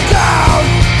I'm down.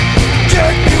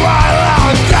 Kick me while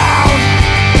I'm down.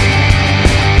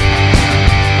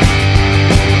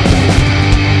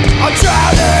 I'm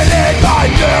drowning in my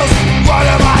bills. What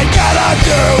am I gonna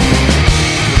do?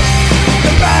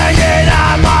 The banging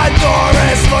on my door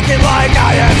is looking like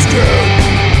I am screwed.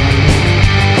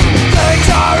 Things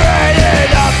are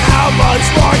adding up. How much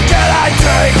more can I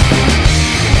take?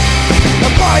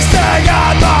 The price tag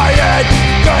on my head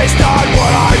based on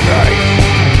what I make.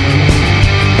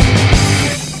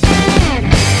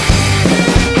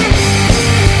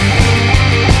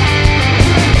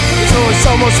 There's only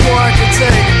so much more I can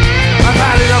take. I've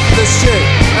had enough of this shit.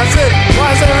 That's it.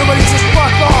 Why doesn't everybody just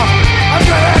fuck off? I'm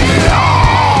gonna end it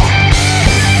all.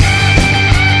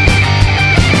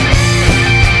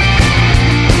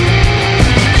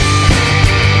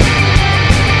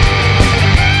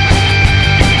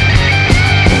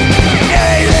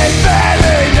 Ain't it bad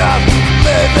enough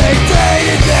living day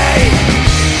to day?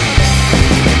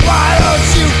 Why don't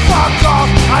you fuck off?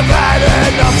 I've had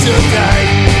enough today.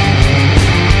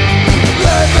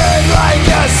 Living like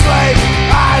a slave,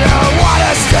 I don't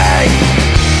wanna stay.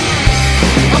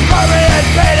 A permanent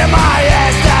pain in my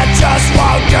ass that just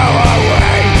won't go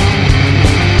away.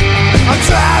 I'm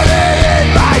drowning in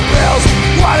my bills,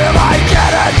 what am I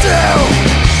gonna do?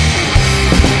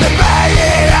 The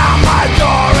banging on my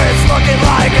door is looking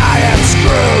like I am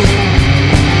screwed.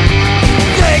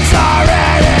 Things are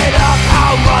adding up,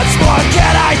 how much more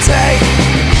can I take?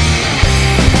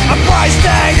 A price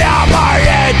tag on my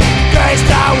head based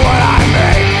on what I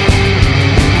make.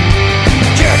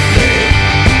 Kick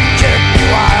me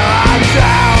while I'm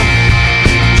down.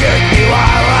 Kick me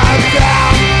while I'm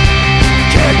down.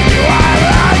 Kick me while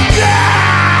I'm down.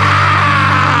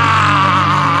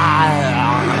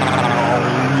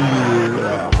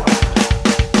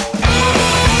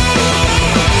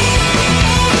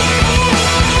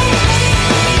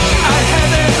 I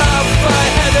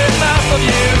had enough of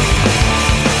you.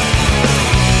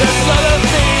 There's a lot of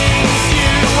things you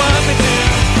want me to.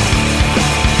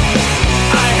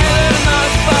 I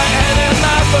had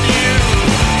enough of you.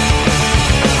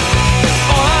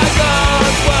 All I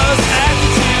got was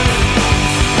attitude.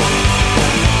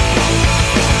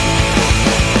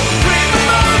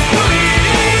 Criminals,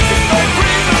 police, they're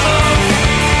criminals.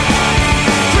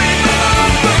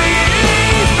 Criminals,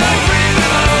 police, they're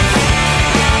criminals.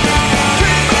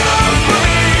 Criminals,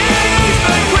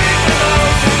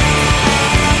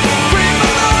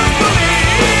 police,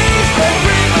 they're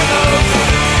criminals.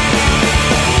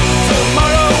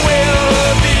 Tomorrow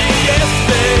will be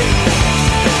yesterday,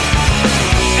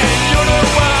 and you're the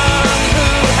one who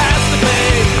has to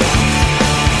pay.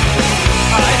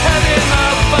 I had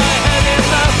enough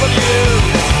of you.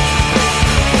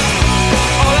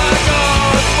 All I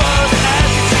got was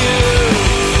attitude.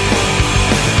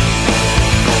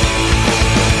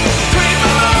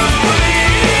 Criminals,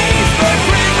 police, they're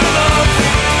criminals.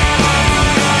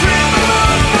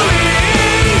 Criminals,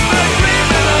 police, they're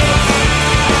criminals.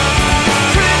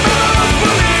 Criminals,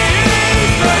 police,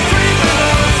 they're criminals.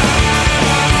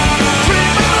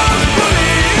 Criminals,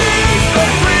 police,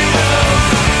 they're criminals.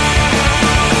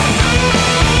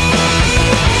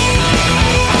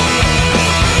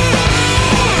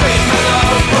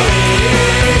 Criminals, police, they're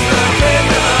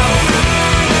criminals.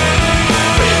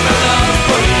 Criminals,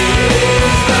 police,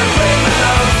 they're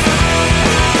criminals.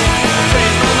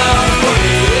 Criminals,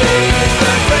 police,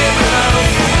 they're criminals.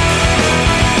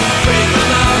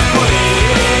 Criminals,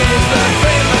 police, they're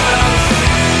criminals.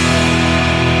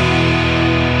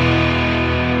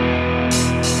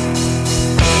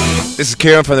 This is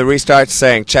Kieran from the Restart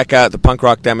saying check out the punk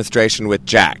rock demonstration with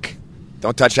Jack.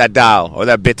 Don't touch that dial or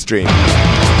that bit stream.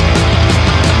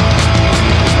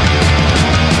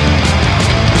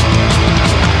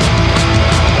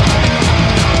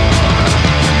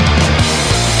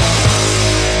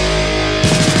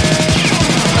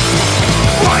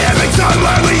 Why every time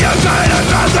when we use it and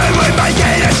nothing we make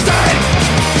it instead?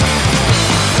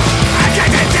 I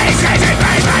can't get these crazy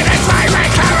pain, it's like we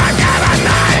can't get a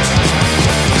night.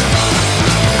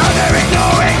 And they're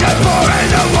ignoring the poor and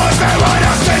the ones that want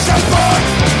us to support.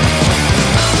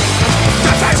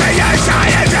 The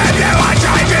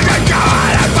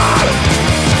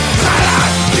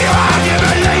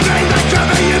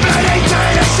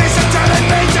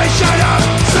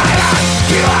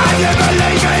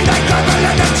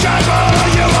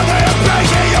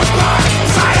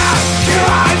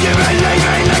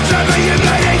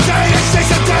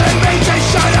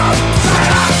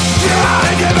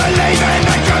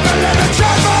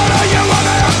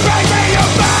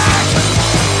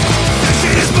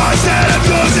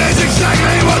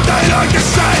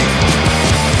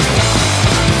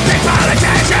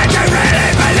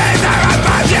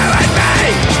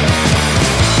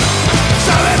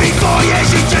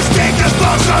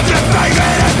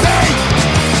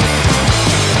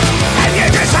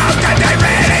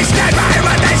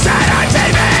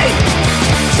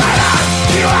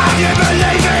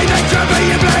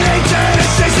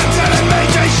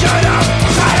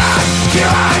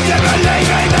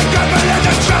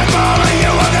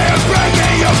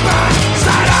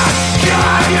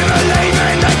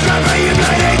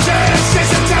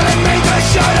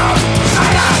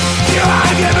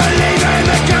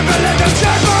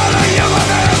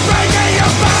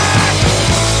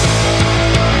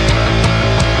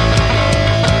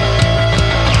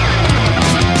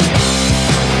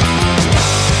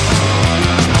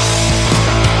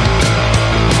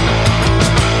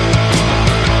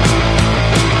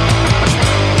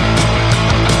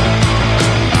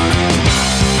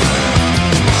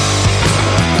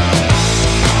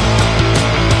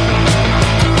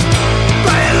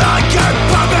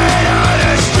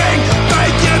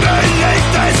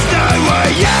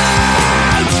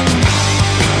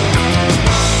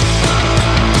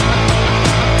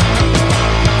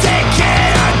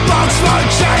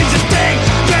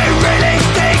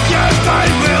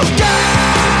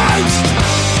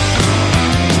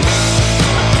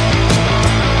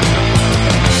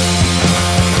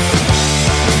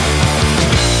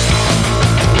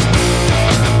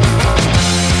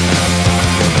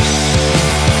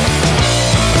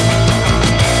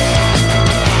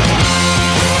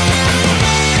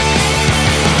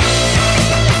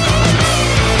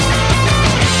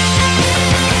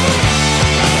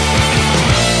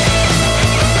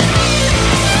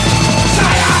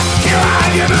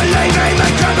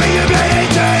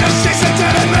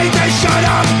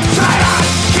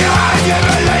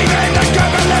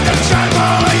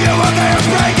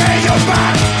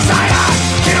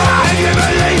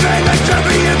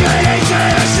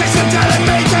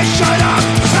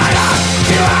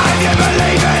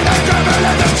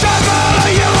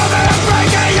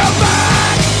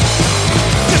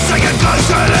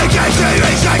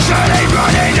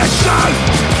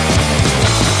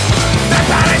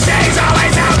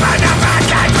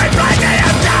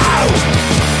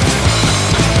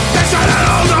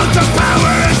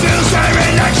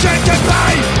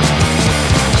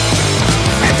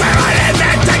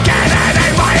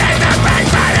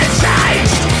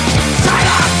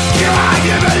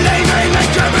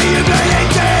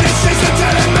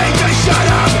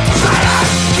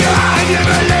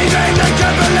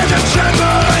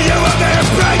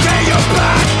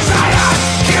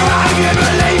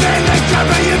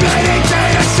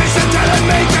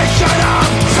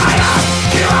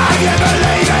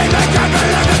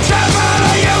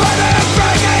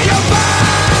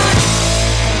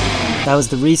That was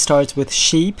the Restarts with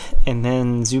Sheep, and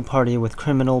then Zoo Party with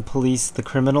Criminal Police the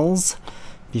Criminals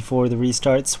before the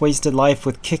Restarts. Wasted Life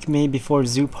with Kick Me before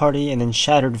Zoo Party, and then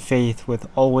Shattered Faith with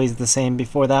Always the Same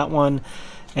before that one,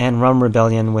 and Rum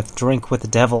Rebellion with Drink with the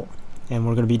Devil. And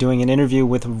we're going to be doing an interview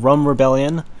with Rum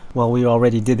Rebellion. Well, we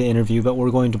already did the interview, but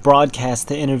we're going to broadcast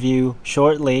the interview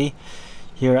shortly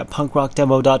here at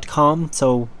punkrockdemo.com,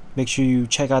 so make sure you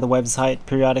check out the website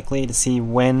periodically to see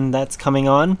when that's coming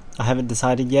on. I haven't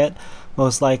decided yet.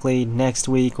 Most likely next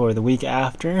week or the week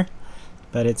after.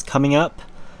 But it's coming up.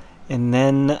 And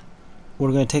then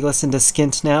we're going to take a listen to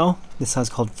Skint now. This song's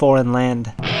called Foreign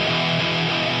Land.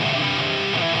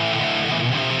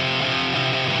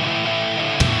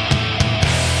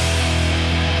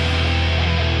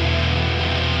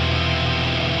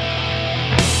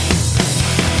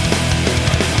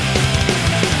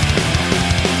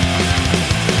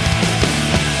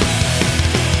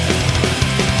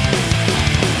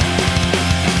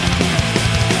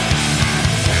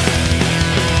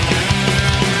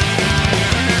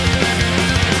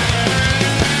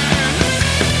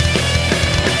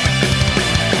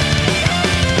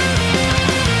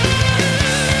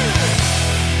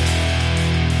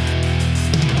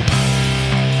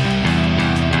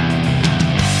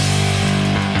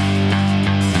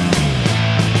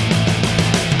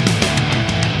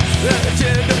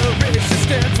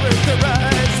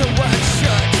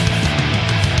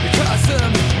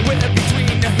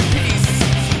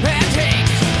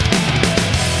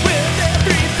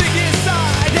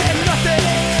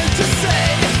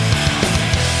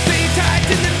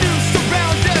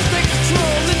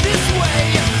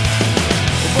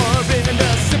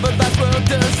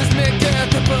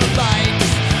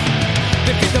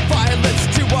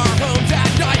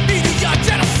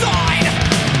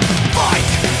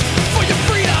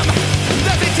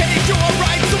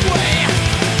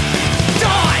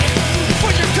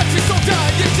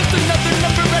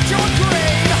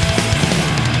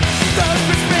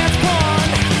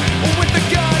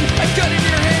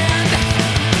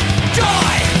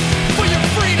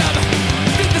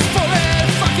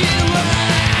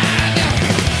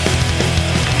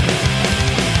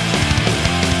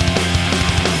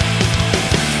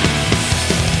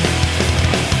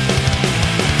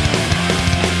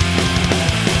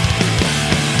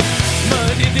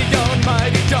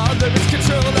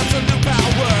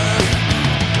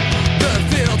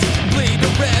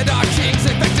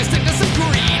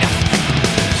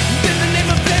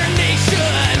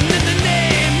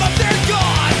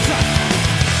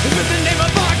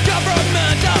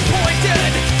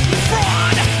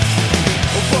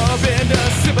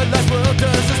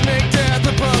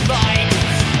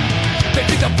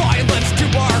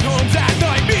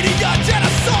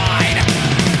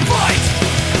 Fight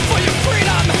for your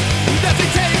freedom, that they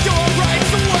take your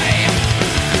rights away.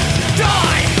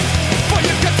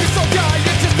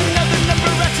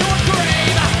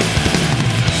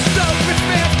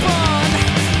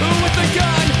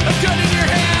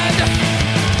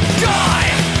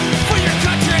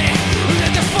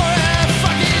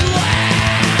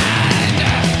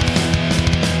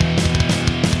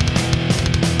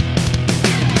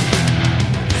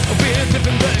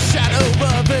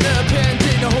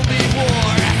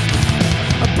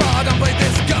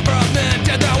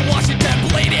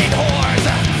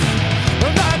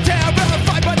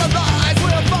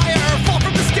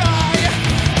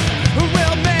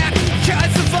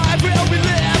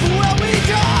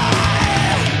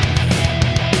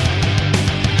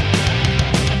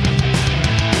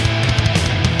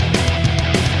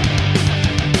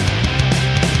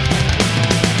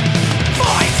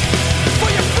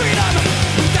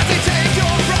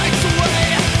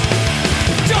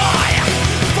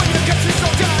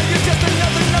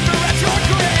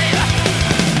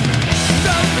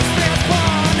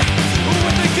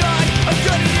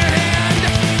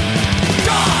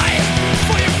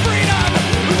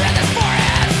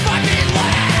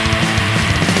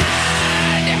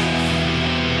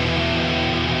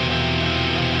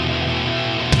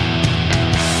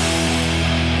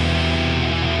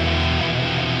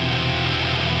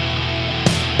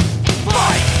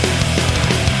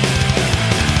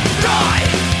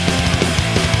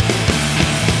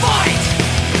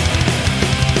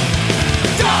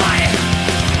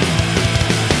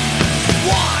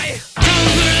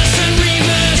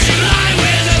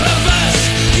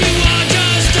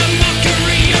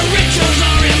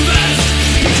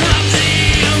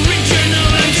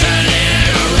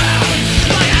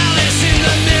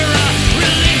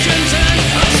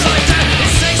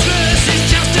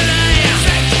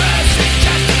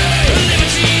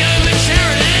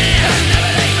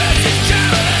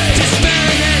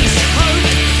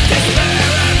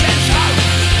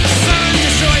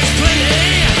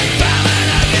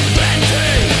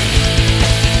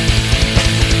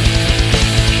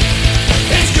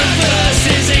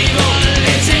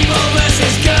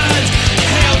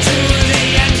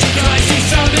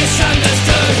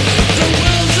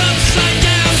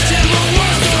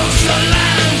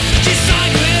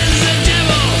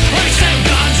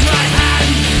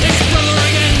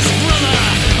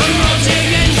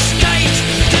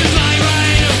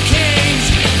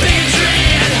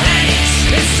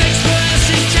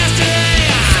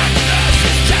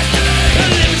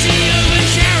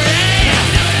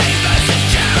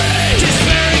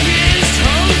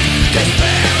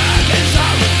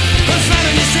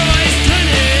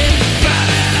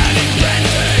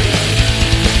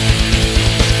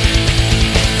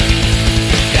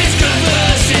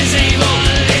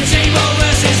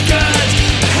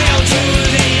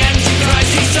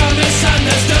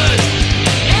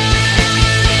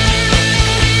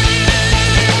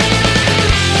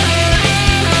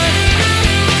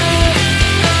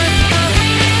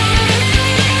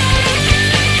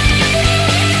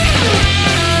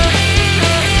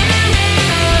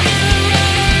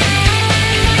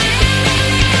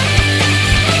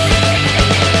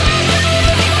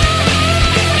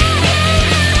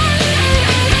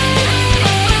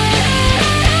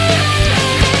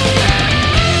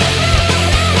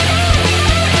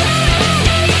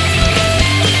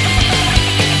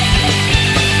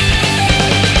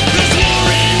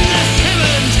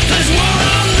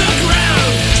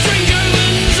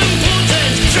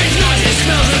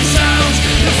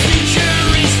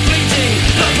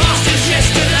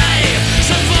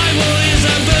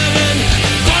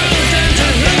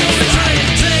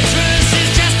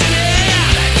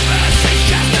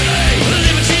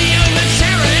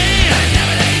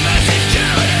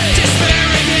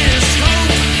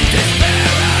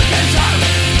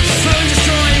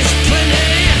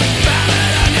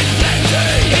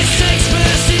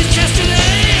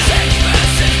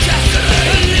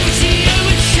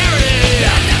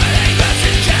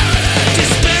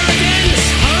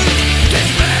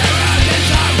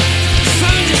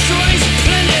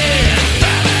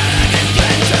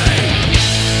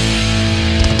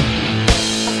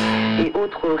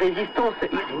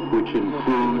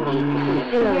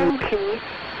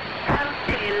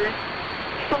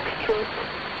 Foxtrot,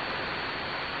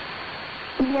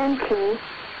 Yankee,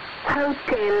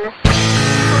 Hotel,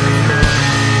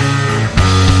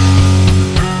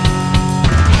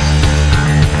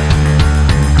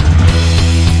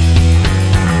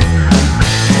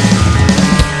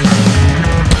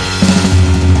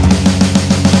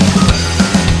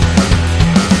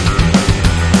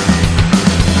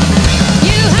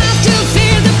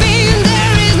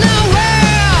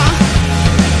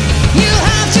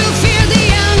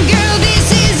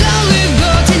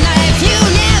 Tonight, you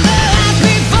never asked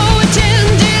me for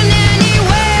attention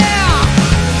anywhere.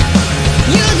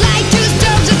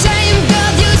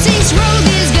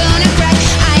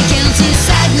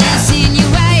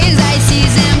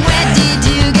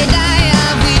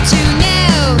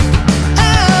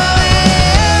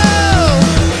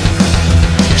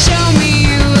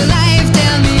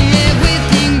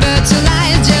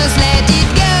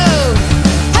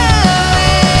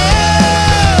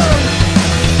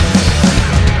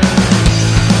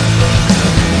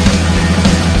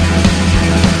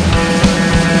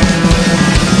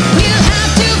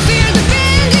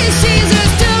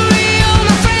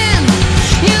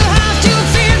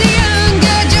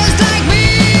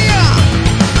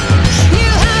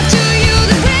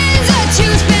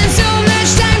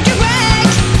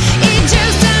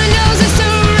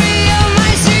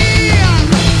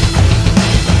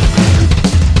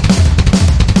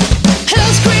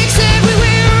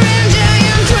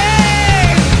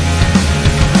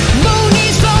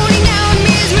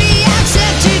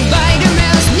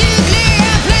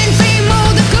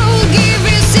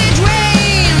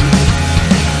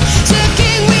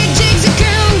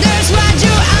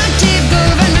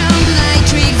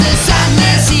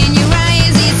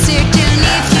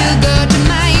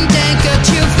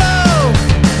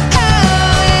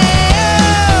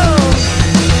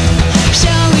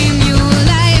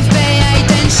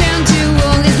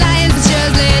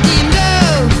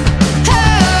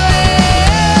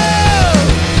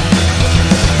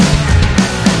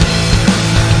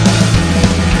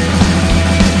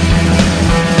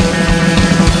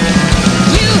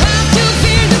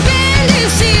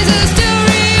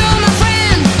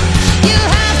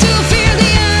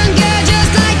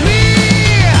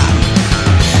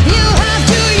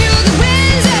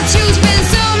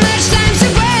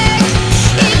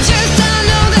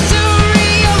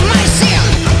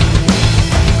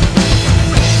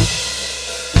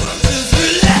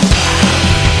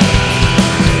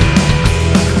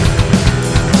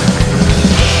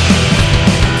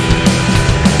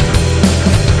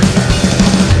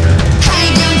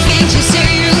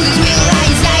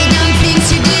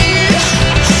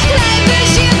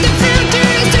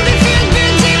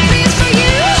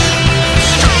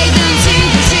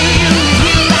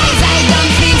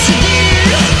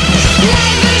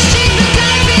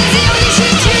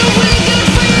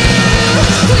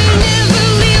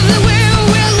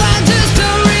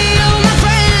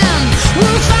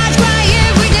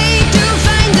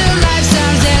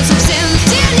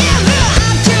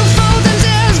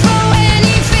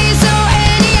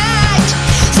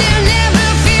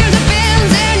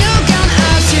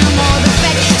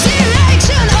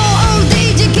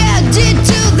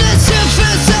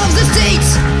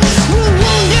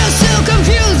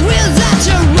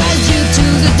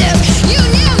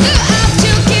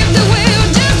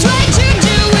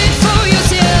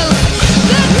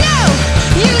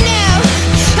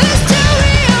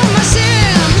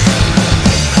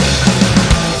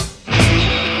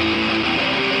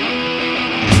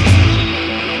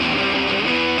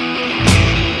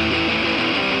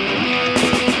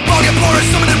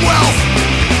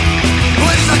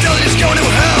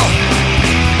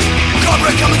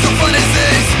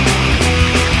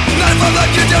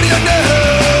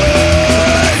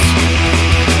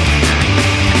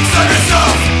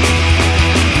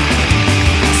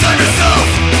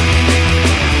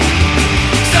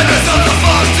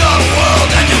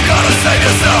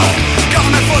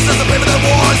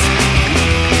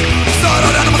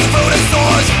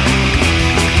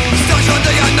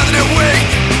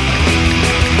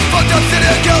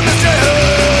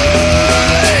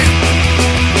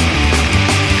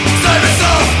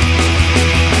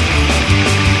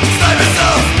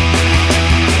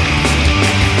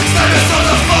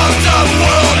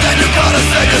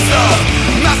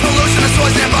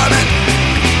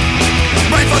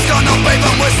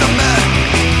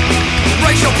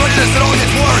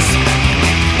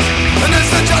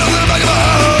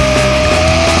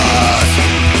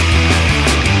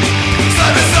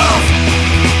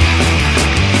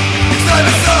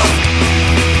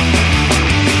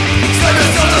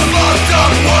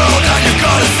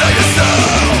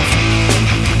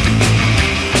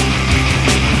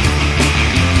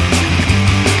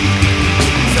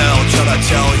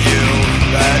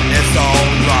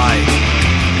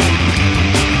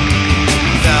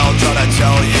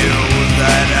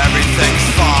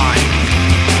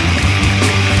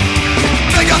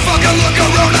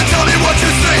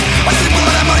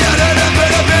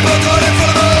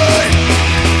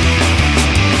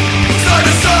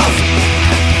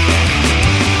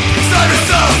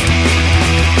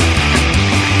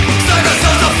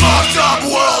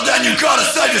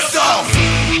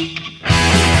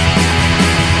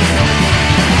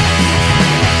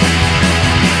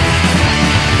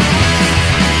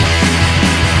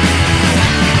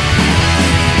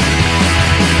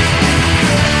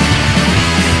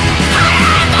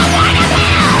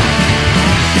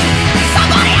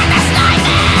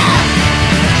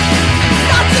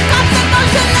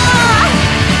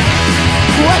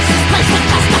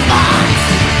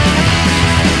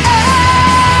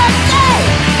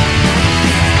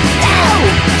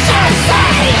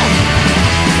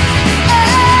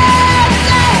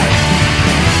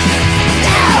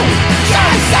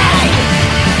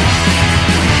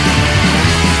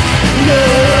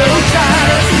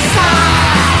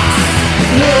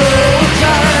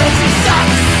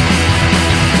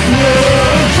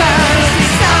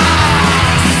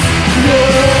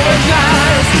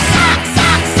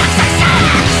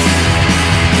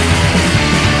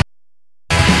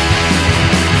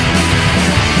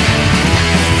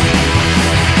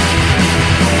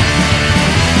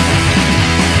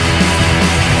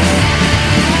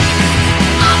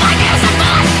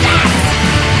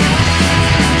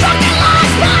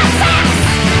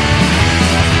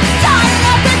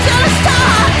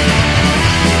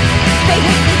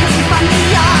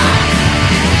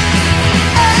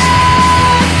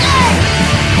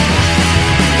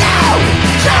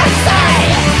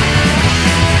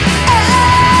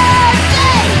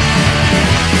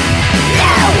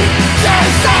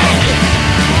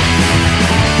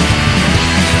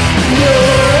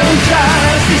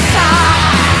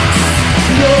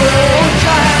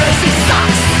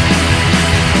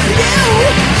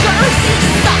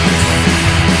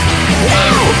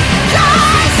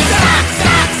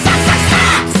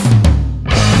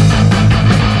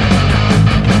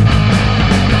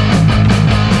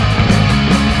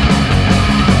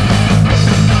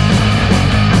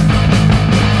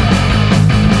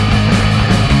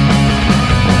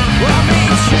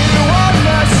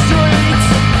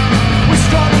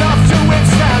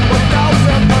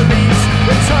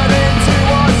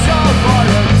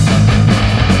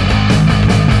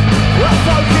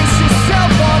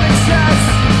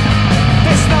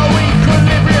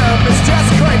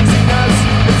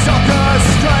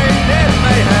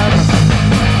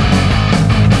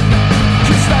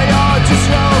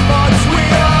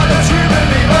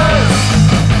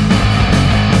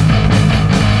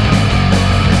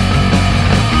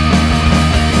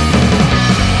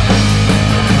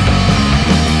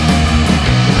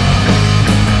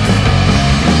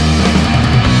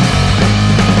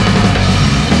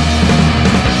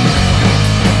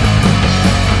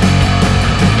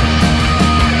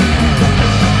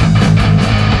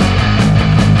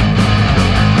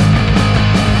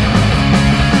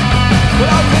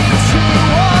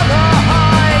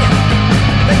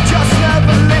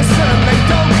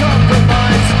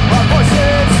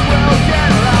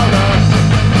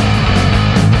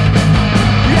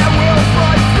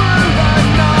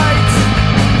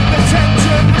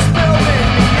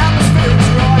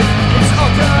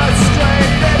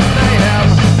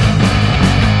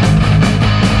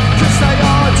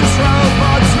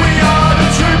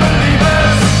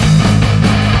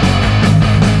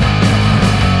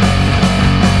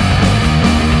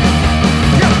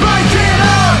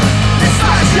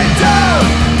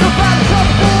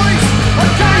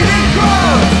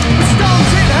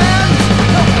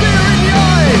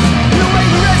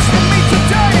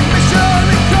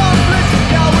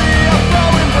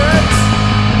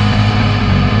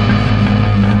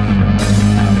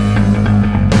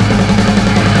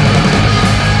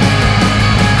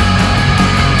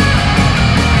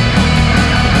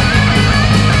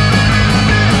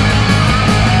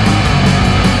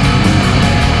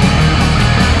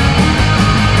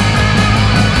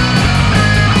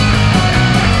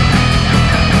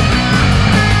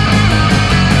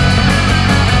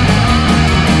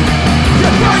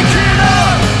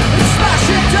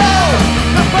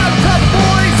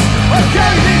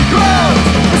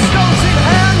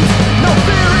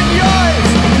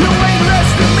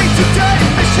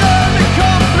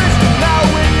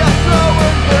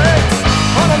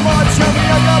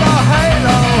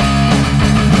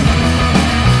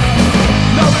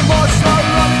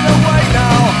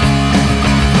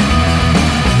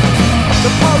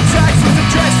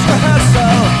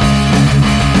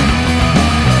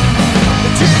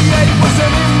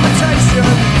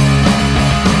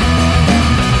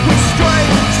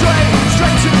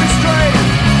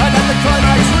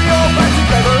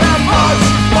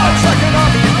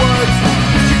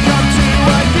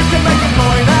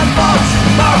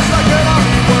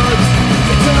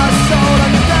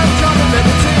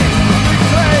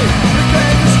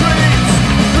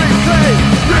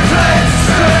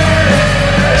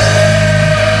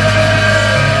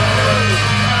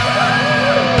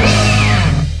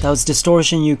 was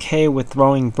Distortion UK with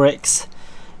Throwing Bricks,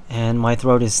 and my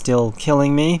throat is still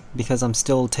killing me because I'm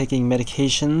still taking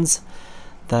medications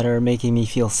that are making me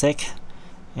feel sick,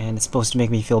 and it's supposed to make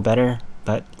me feel better,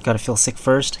 but gotta feel sick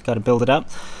first, gotta build it up.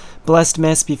 Blessed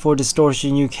Mess before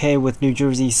Distortion UK with New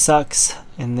Jersey Sucks,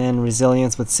 and then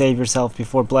Resilience with Save Yourself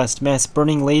before Blessed Mess.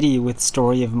 Burning Lady with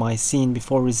Story of My Scene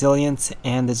before Resilience,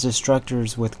 and The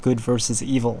Destructors with Good vs.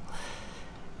 Evil.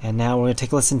 And now we're going to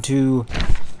take a listen to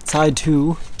side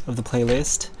 2 of the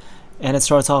playlist, and it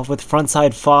starts off with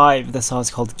Frontside 5. The song is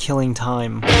called Killing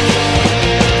Time.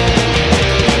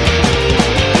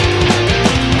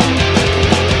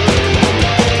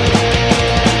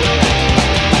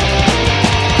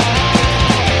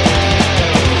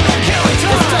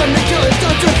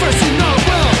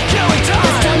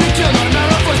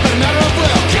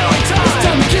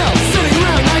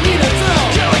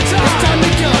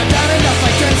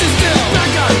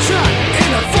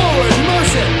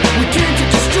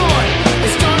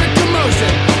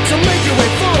 So make your way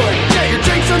forward, get your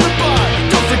drinks on the bar.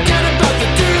 Don't forget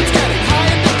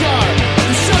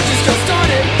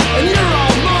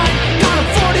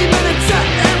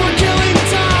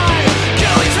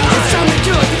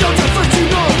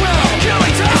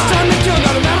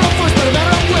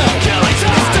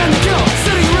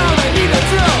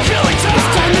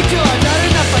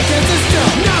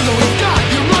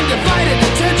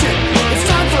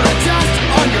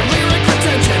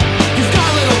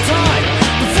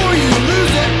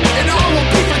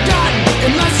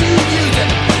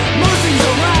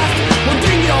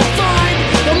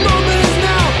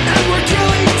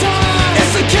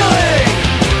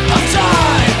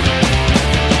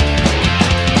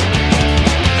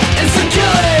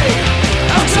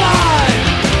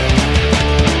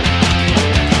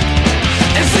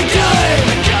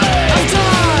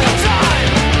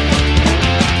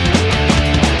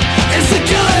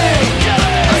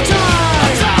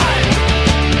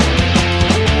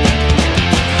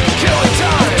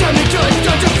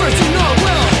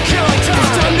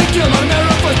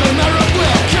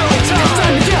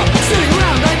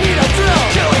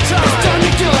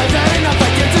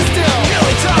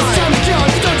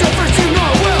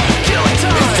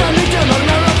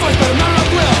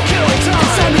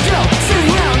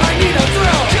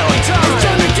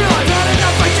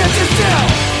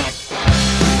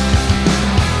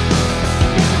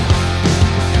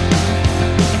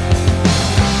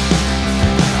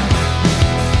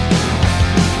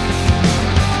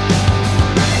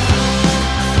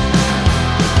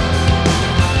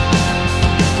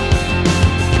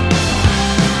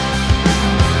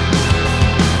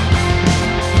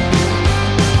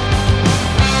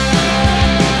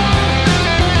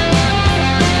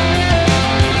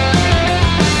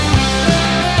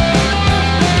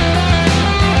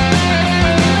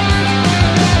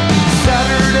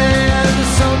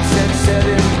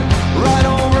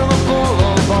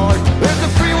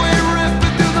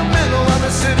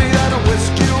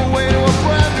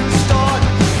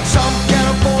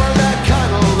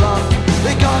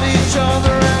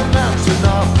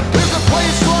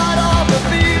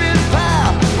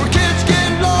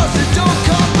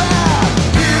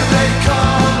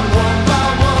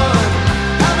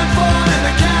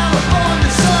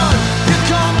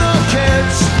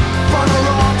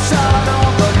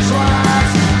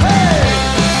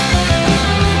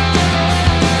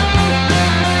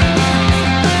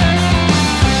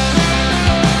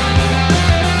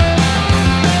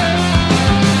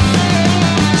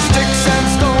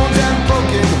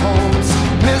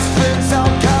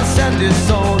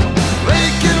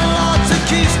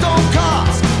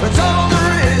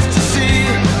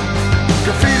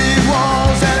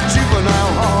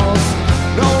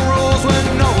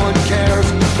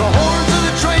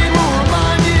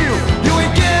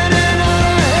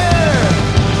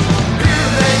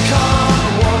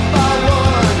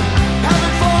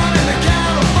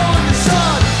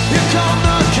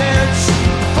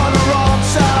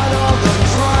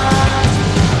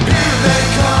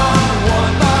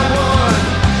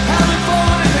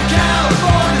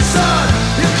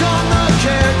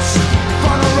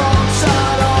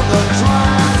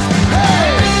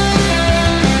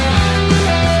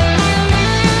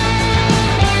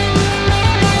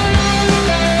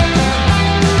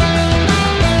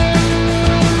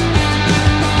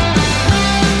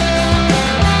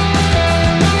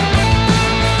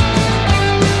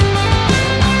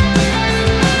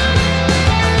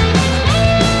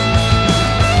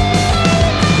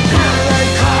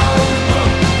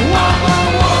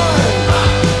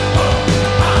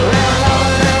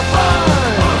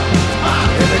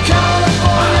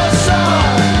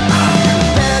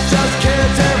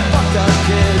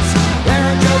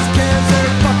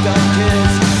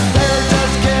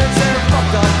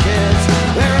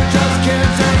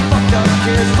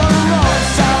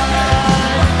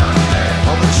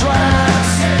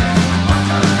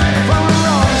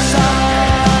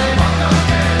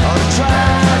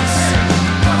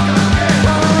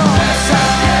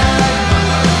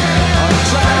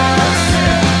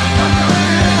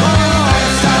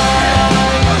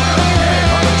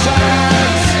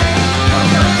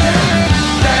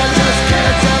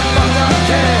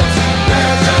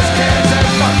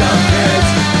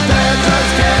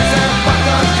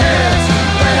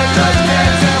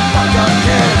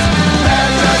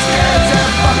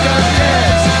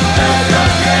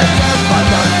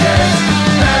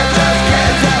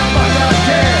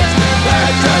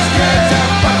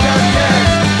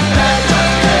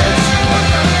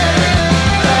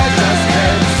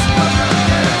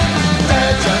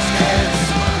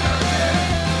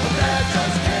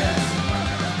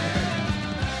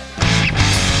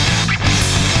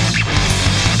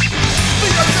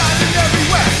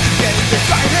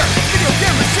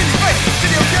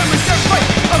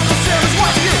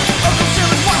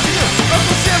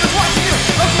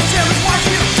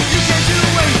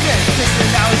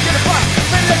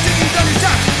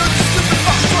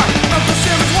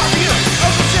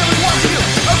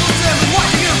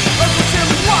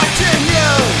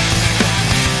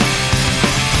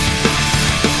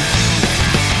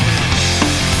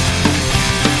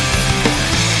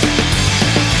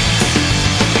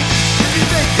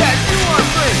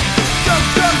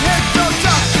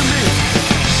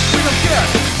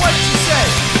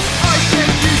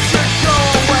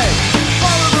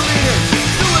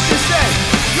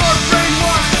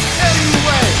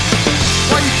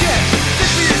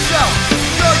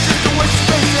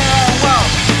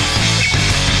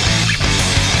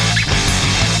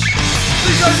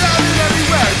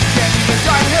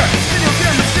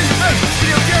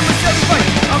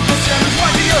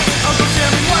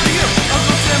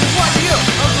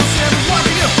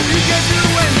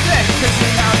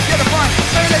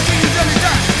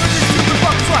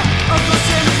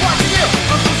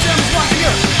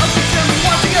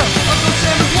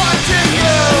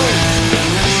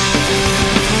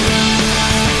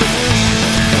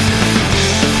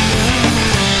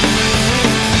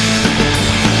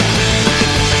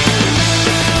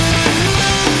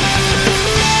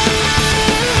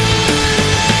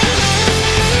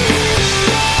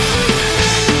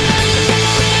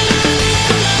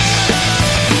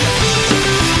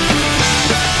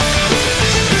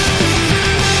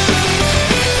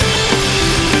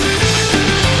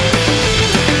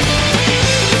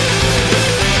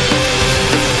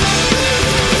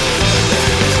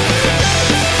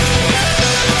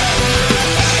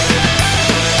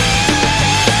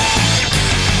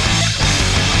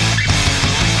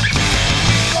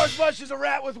a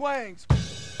rat with wings.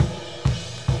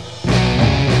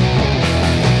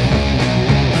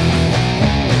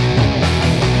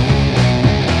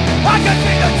 I can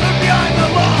see the truth behind the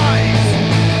lies.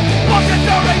 Walking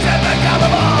the rings and the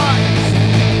calamize.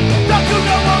 Don't you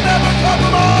know we'll never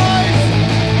compromise?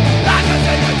 I can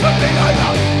see the truth behind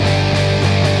the lies.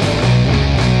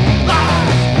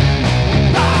 Lies.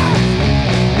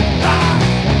 Lies.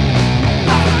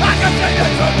 I can see the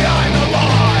truth behind the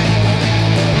lies.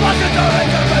 Walking the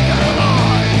rings and the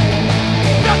calamize.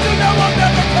 Don't you know we'll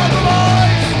never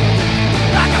compromise?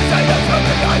 I can see the truth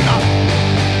behind the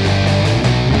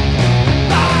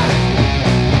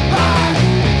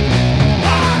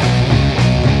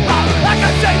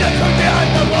say the truth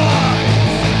behind the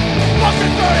lies.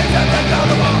 Walking through it and then down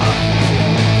the line.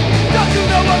 Don't you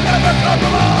know we'll never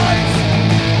compromise?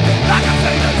 I can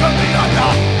say the truth behind the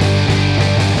lies.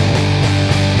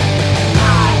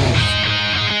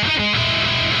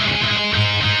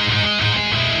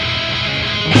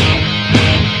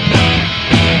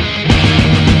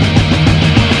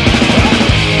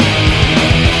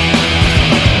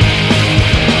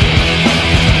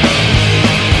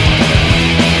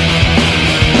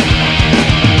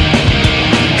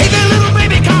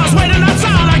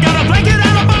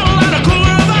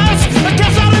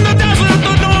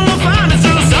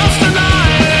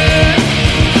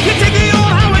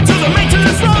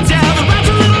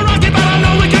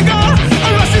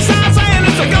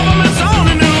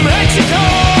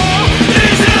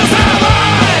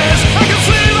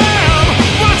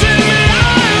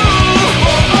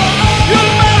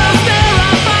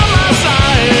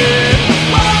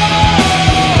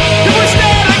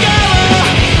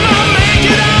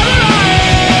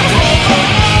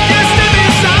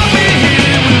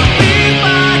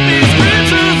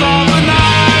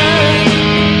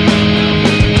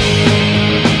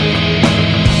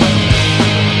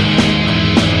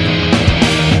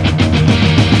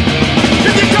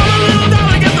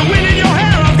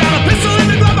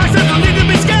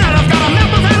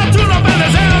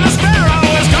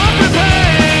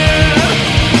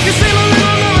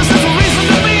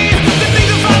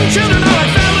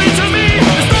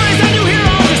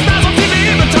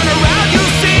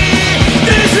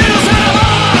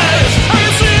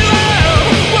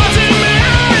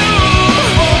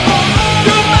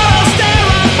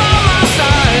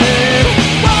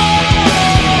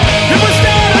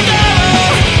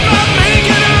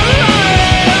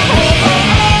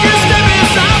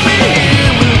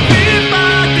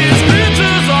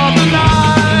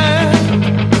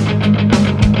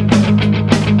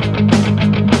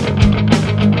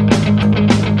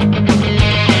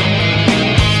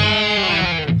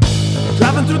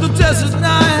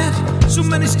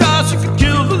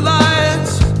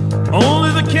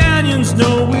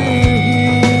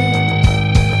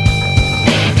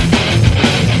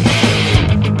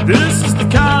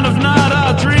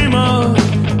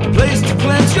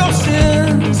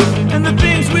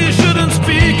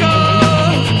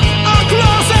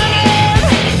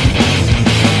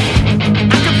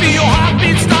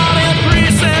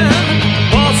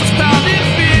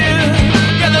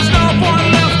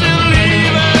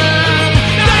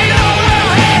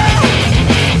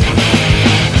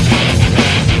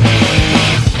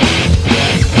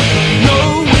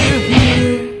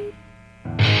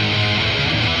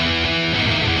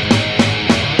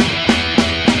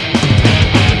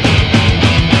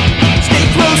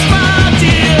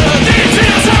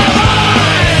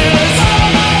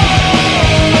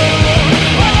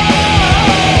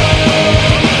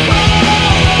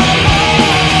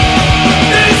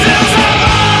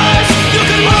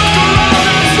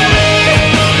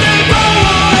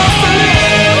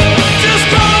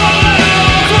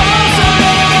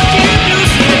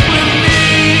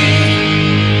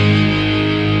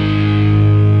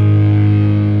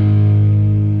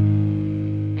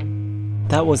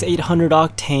 That was 800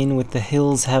 Octane with The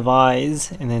Hills Have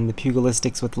Eyes, and then the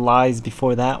Pugilistics with Lies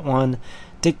before that one,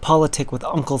 Dick Politic with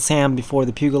Uncle Sam before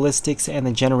the Pugilistics, and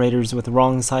the Generators with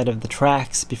Wrong Side of the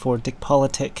Tracks before Dick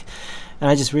Politic. And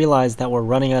I just realized that we're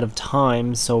running out of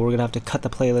time, so we're going to have to cut the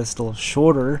playlist a little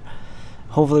shorter.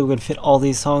 Hopefully we can fit all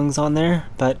these songs on there,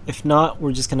 but if not,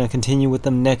 we're just going to continue with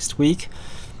them next week.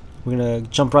 We're going to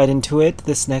jump right into it.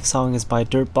 This next song is by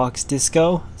Dirtbox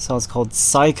Disco. The song's called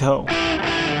Psycho.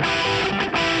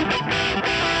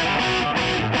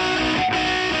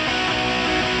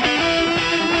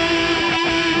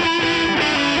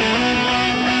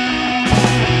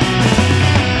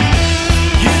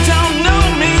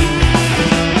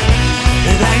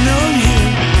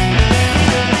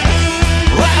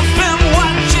 I've been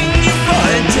watching you for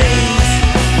days.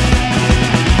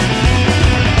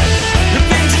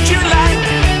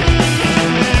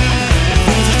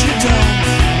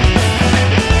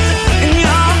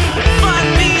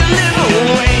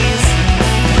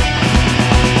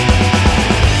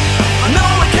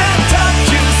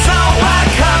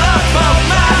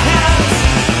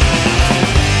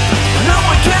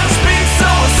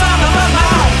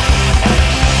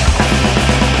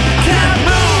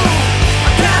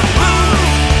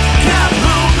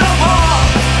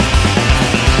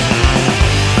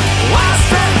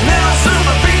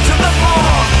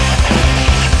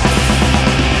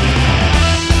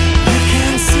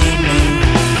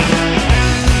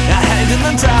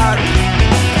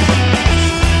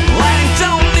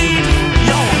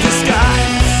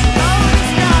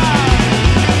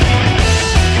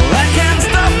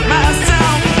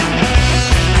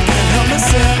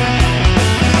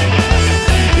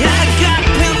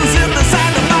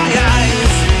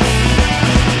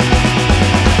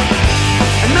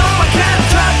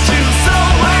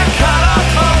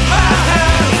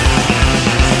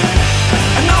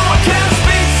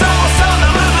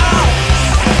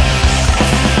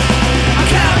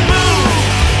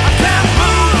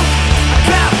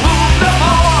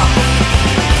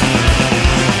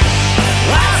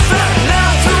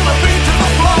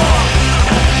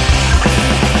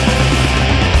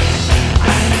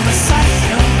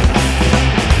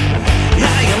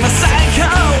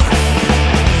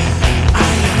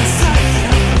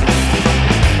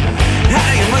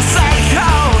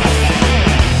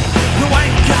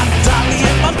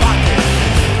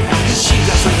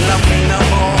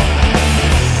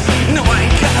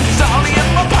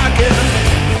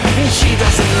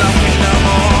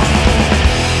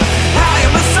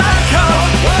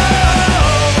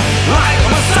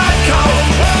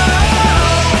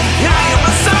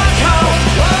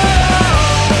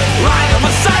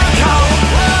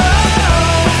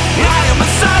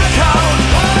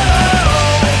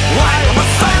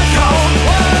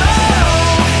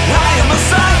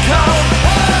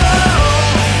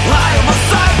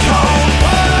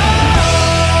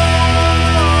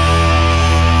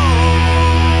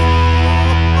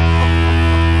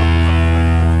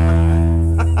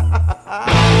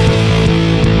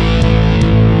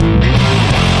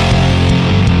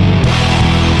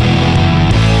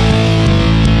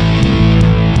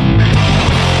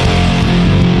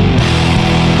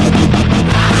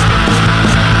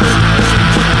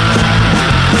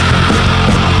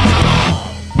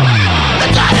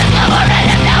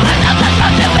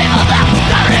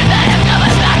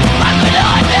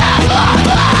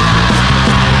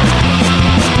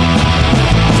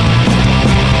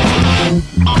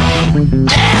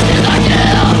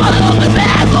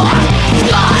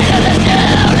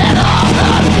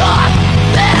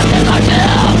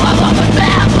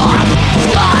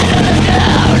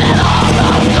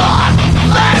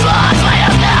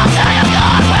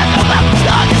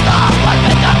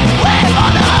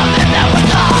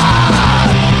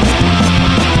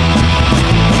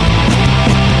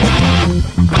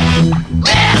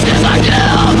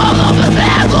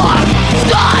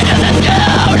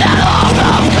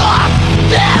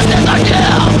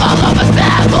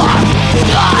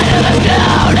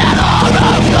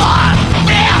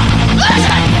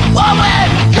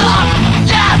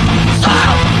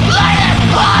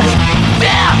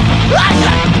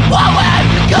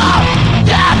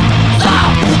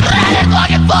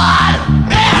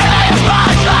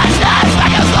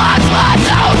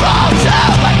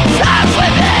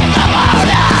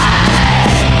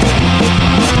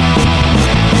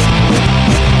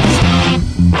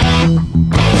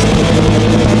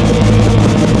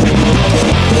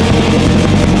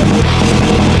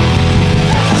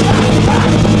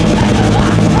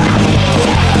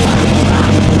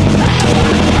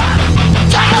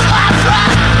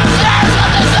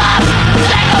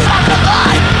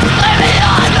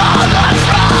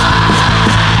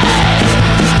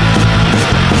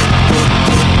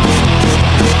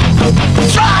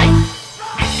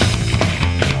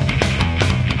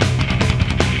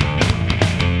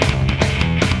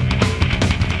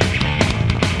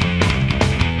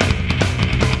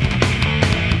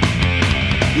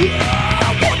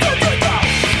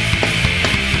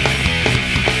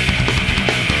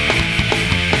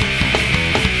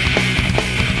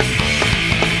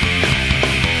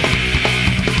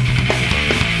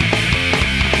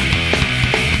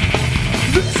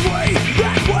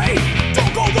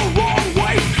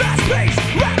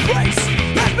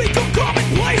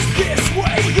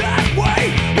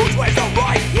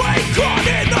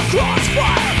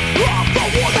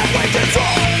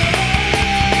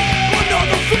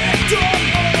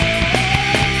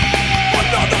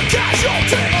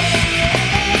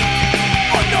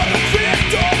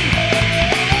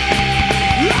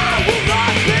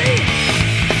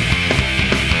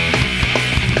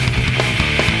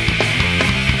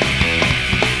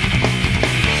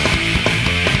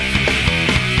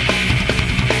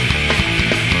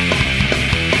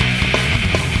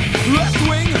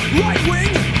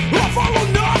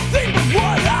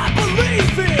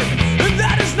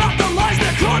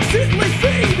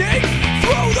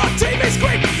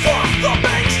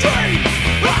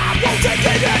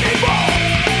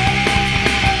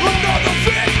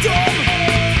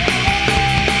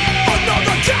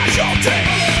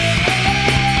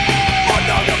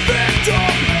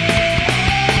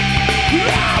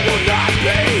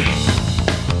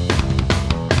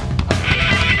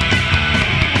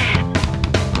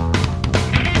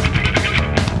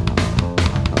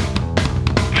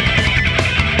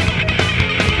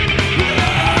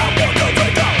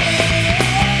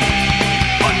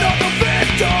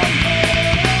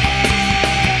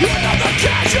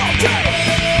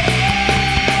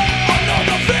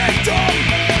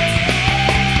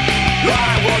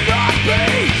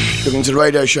 Listening to the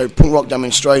radio show Punk Rock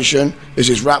Demonstration. This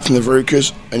is Rap from the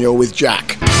Verucas, and you're with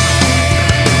Jack.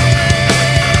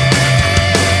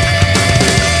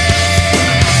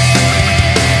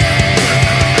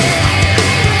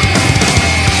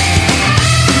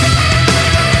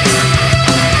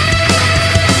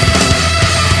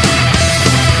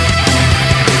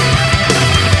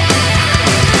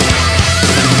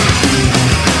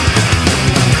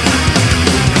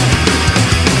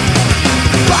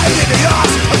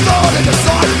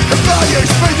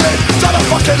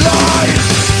 Fucking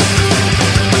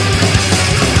lie.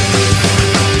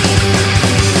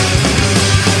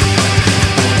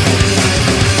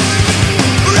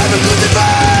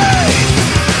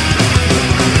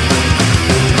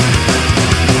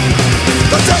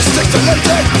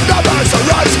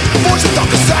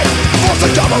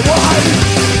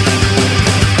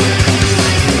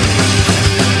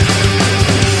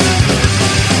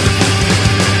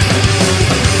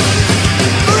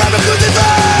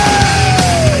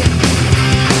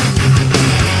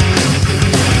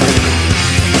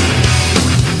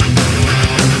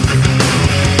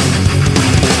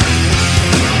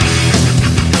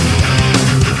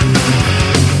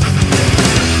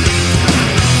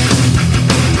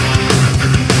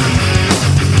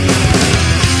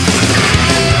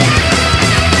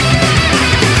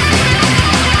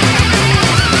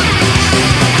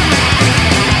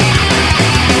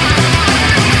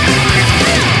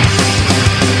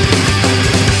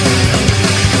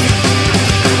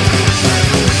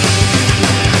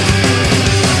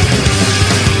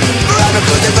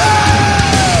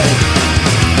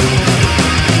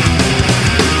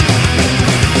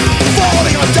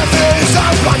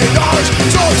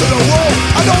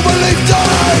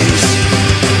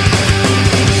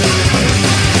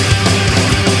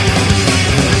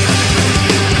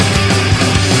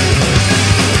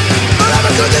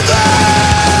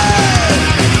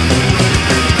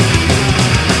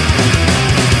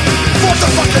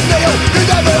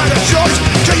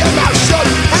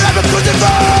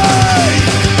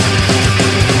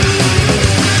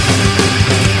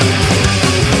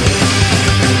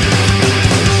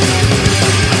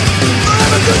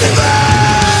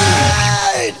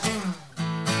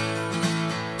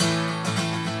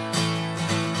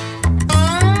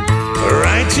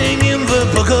 writing in the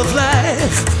book of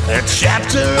life a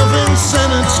chapter of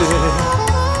insanity.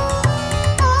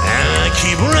 I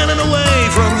keep running away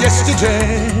from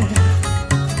yesterday,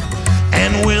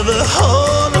 and with a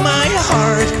hold of my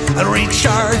heart I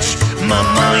recharge my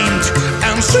mind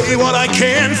and see what I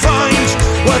can find,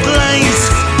 what lies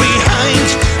behind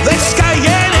the sky.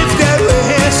 And if there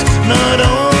is not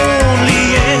only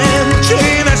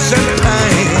emptiness and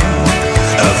pain,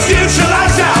 a future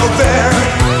lies out there,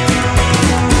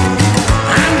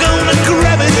 I'm gonna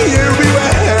grab it here,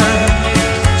 beware.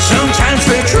 Sometimes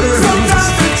they're true,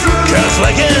 cause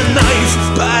like a knife,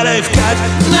 but I've got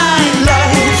 9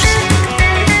 lives.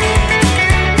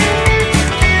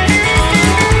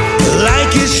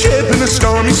 Like a ship in a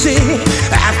stormy sea,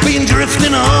 I've been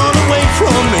drifting all away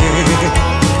from me,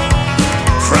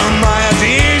 from my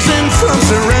ideas and from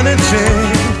serenity.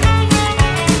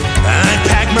 I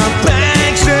pack my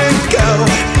bags and go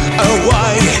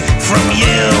away from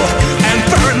you and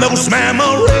burn those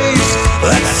memories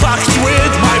that fucked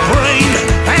with my brain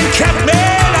and kept me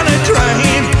on a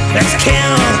drain. Let's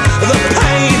kill the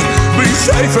pain, be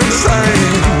safe and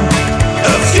sane.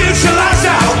 A future lies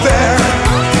out there,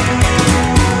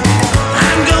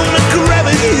 I'm gonna grab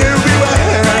it here,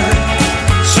 beware.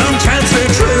 Sometimes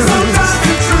they're true,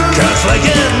 cause like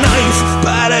a knife,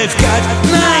 but I've got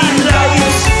 9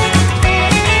 lives.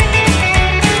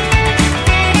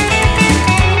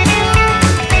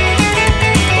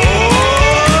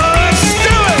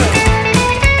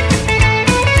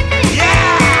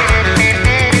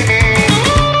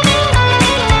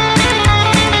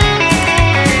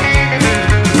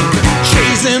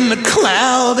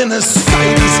 In the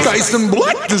sky, disguised in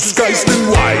black, disguised in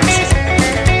white.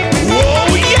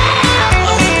 Whoa, yeah!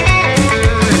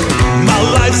 My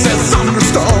life's a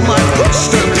thunderstorm. I push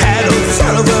the pedal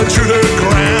further to the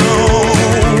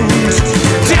ground.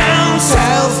 Down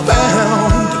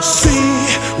southbound, see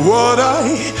what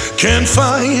I can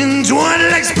find. One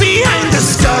leg's behind the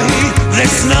sky.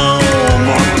 There's no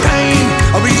more pain.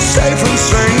 I'll be safe and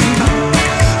sane.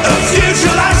 A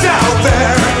future lies out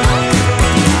there.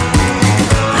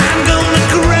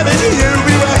 Here,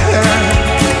 beware.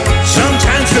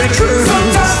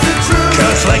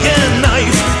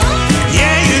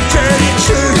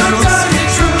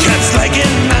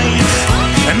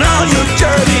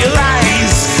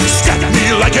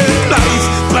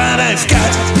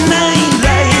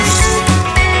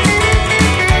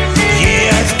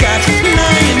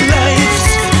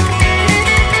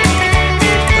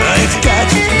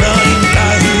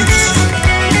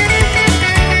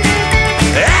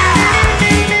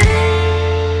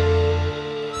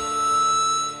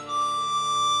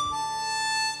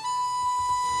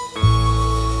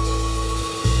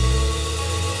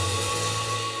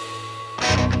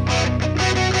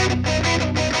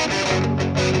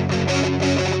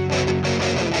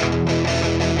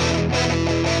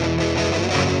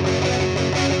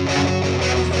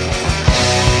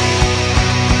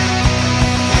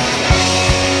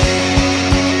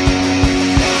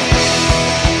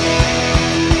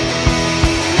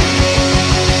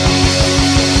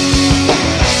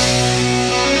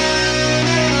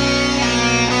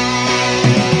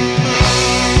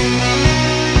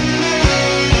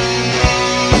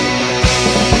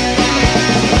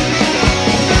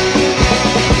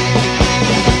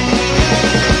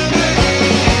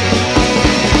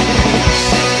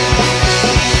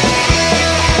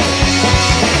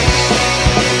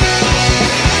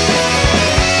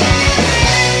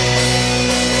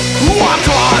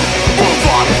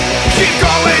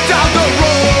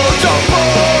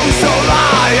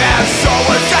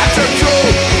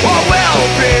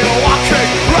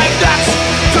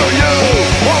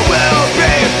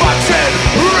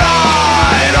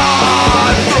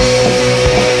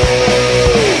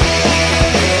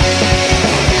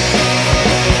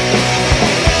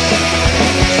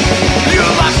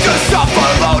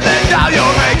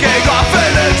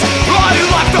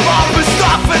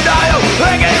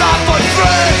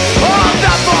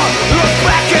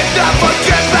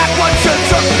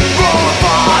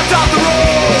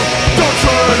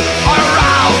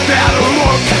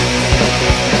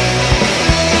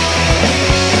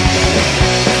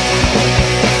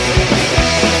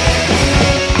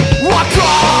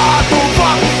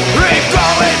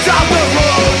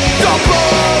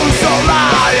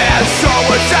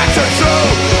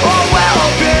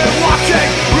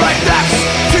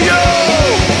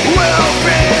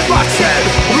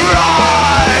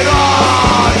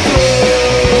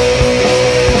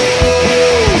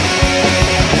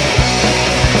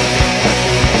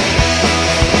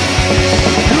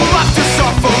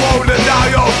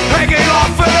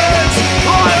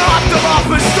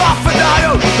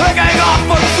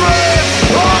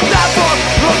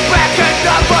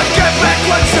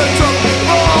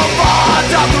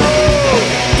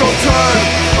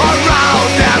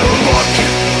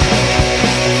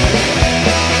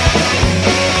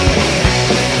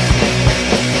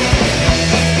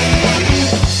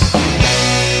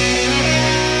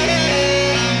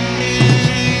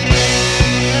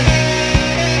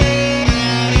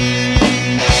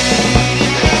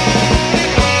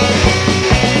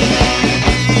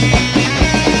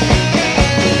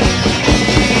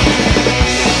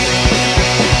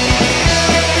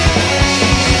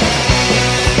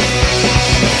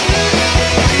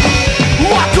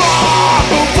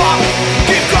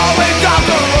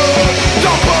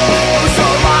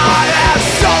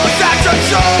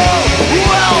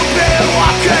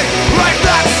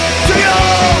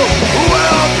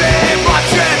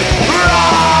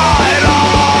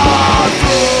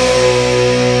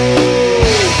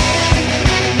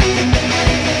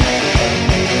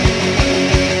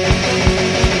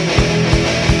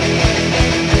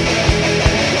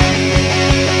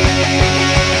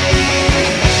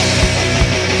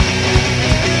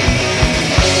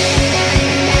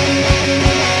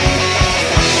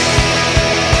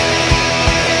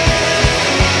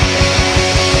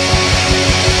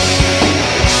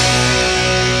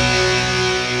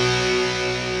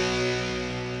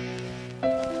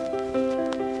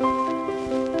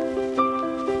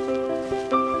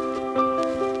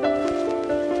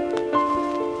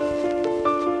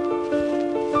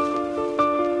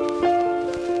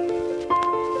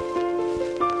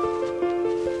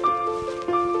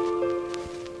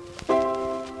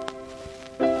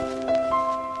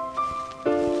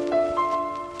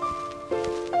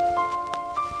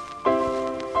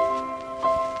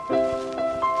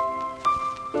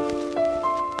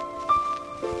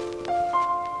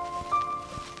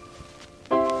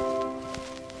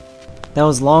 That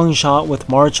was Long Shot with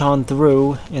March On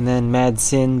Through, and then Mad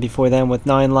Sin before them with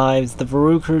 9 Lives, The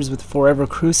Verukers with Forever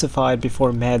Crucified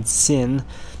before Mad Sin,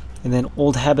 and then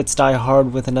Old Habits Die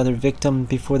Hard with Another Victim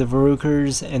before the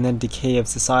Verukers, and then Decay of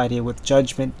Society with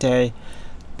Judgment Day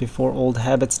before Old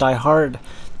Habits Die Hard.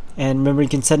 And remember, you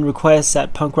can send requests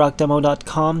at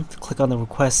punkrockdemo.com. Click on the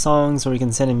request songs, or you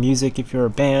can send in music if you're a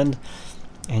band.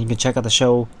 And you can check out the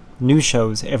show, new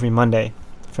shows every Monday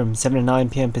from 7 to 9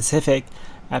 p.m. Pacific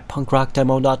at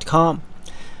punkrockdemo.com.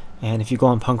 And if you go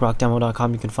on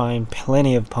punkrockdemo.com, you can find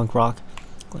plenty of punk rock,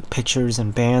 like pictures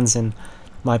and bands, and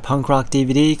my punk rock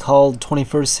DVD called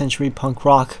 21st Century Punk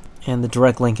Rock. And the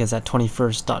direct link is at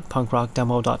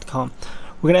 21st.punkrockdemo.com.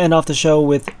 We're going to end off the show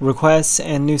with requests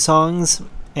and new songs.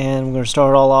 And we're going to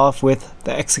start all off with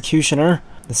The Executioner.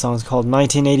 The song's called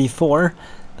 1984.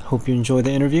 Hope you enjoy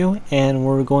the interview, and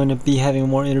we're going to be having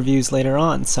more interviews later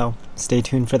on, so stay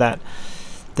tuned for that.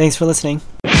 Thanks for listening.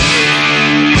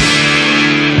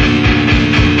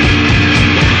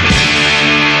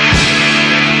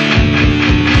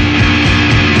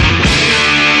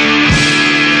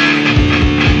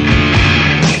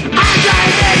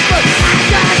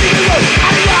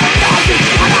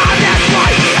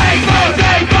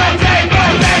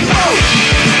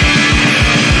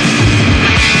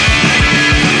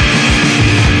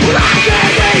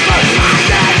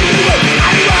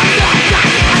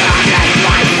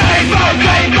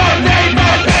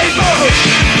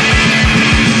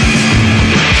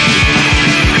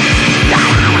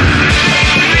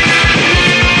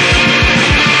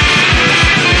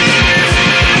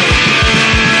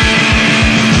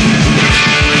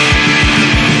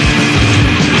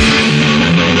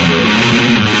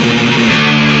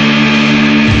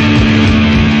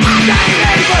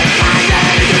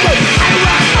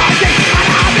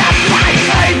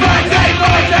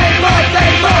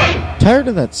 Tired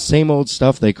of that same old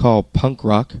stuff they call punk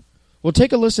rock? Well,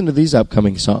 take a listen to these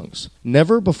upcoming songs.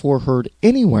 Never before heard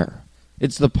anywhere.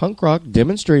 It's the Punk Rock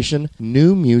Demonstration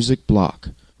New Music Block.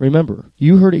 Remember,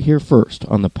 you heard it here first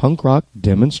on the Punk Rock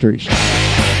Demonstration.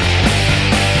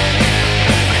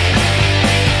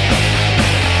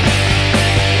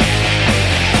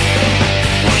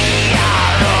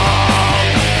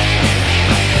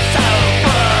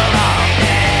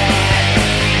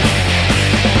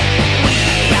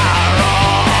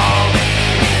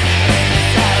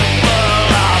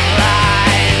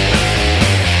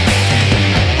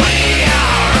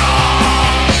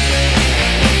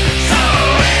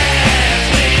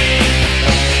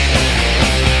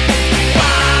 Why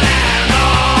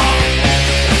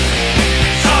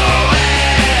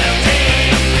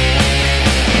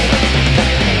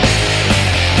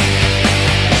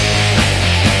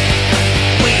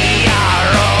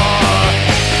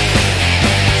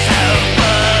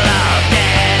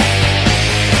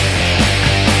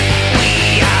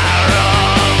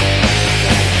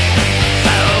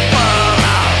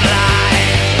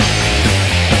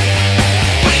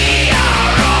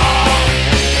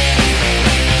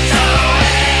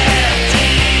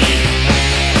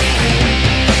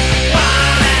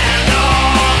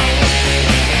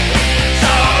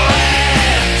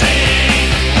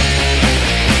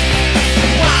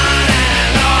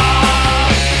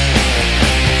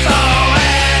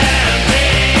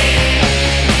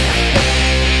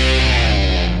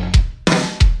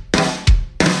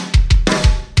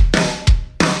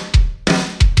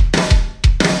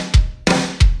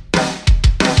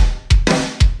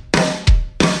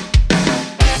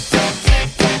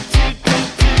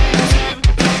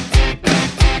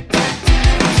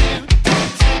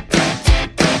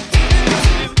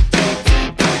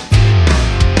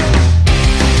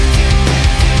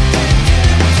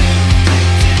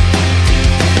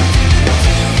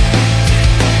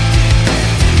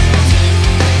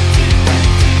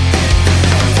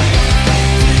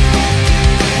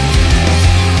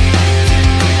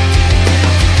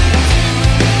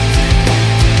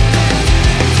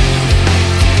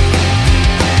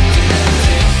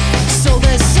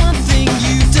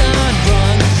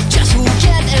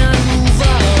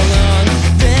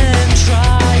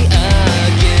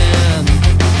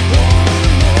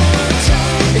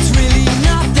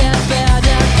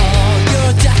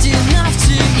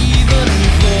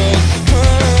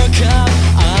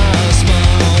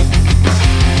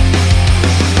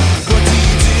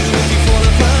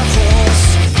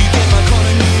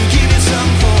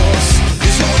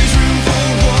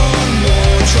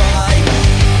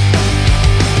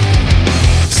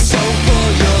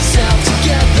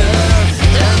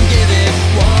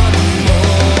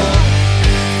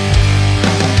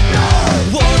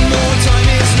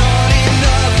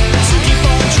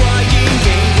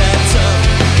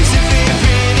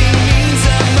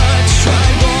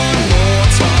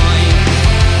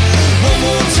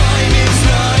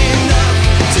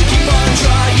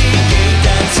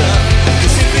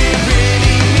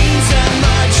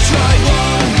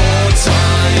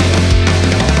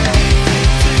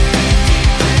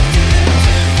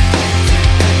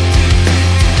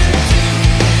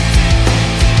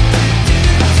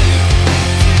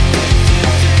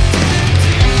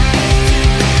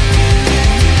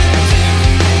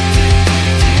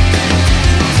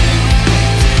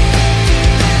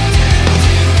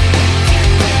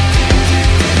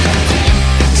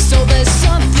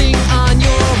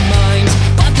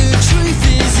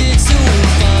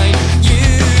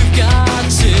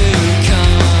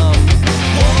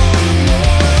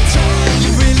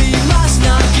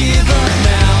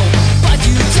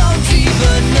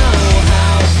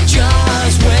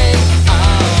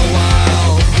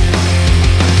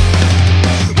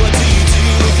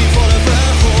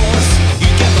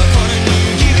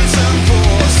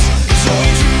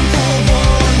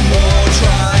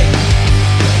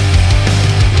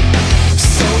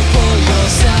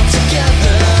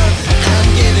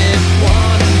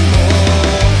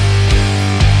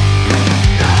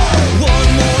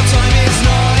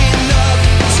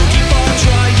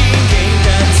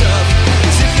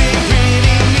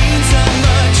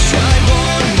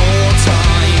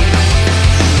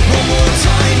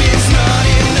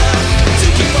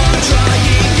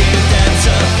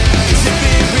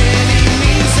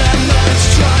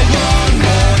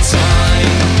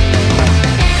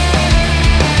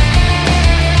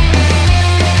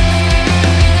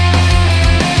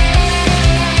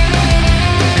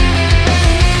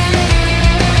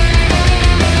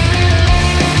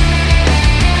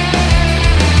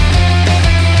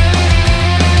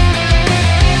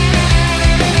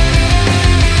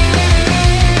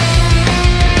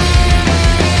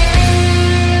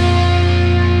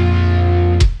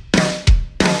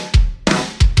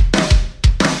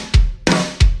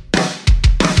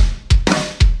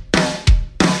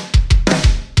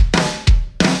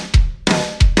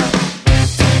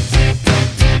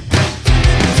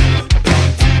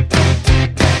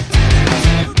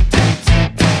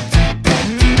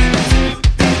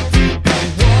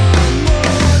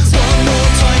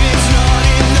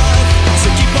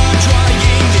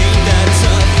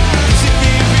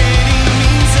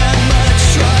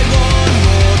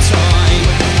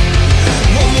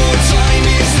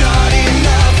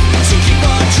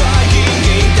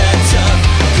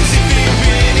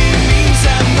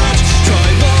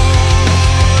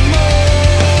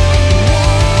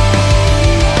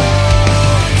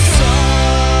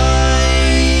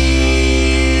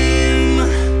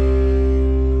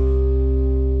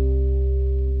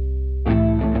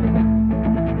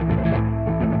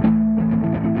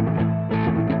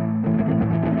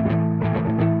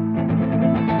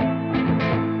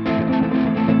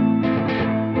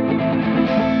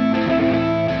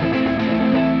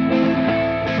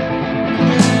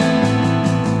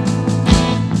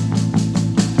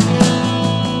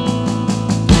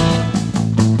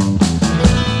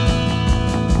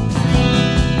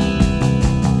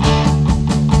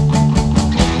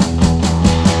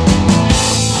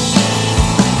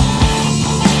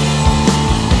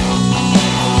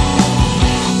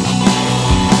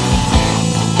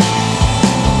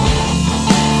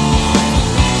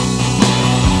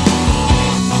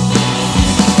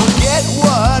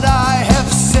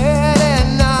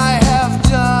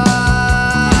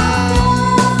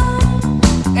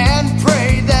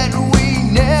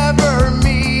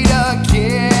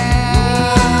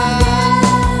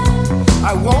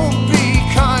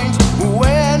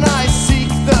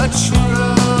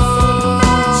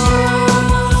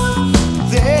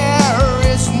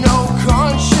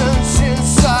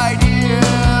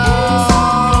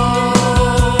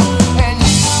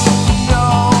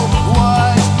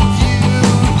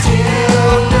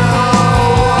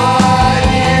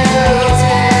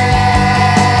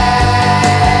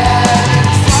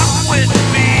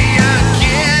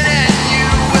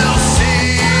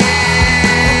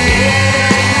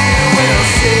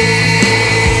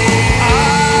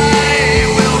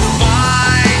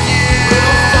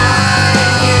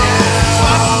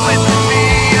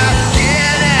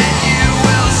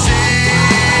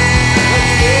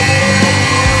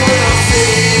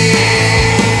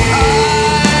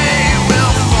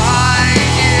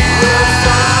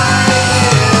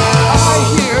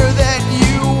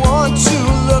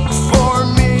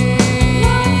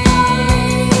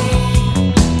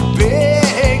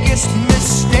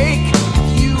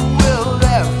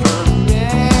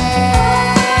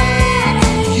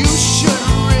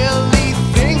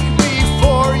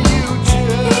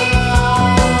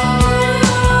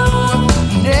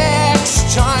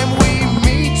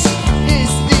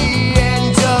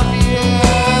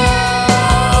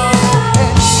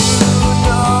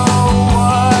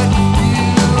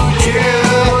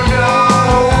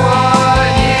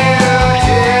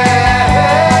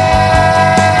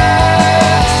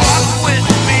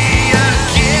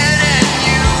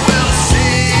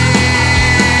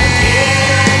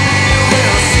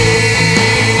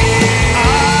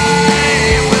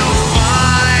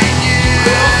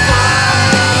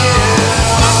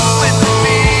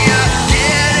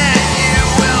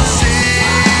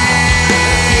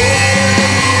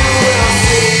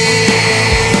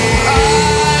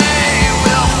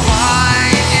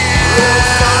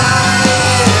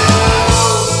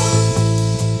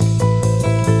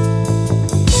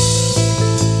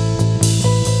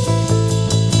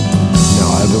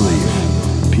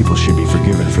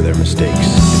forgiven for their mistakes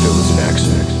if it was an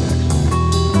accident.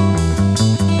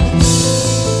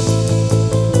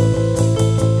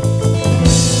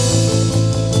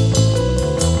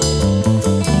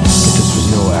 But this was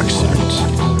no accident.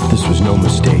 This was no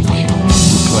mistake.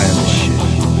 You planned this shit.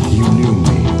 You knew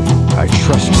me. I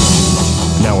trusted you.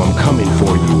 Now I'm coming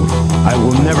for you. I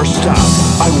will never stop.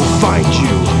 I will find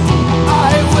you.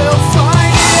 I will find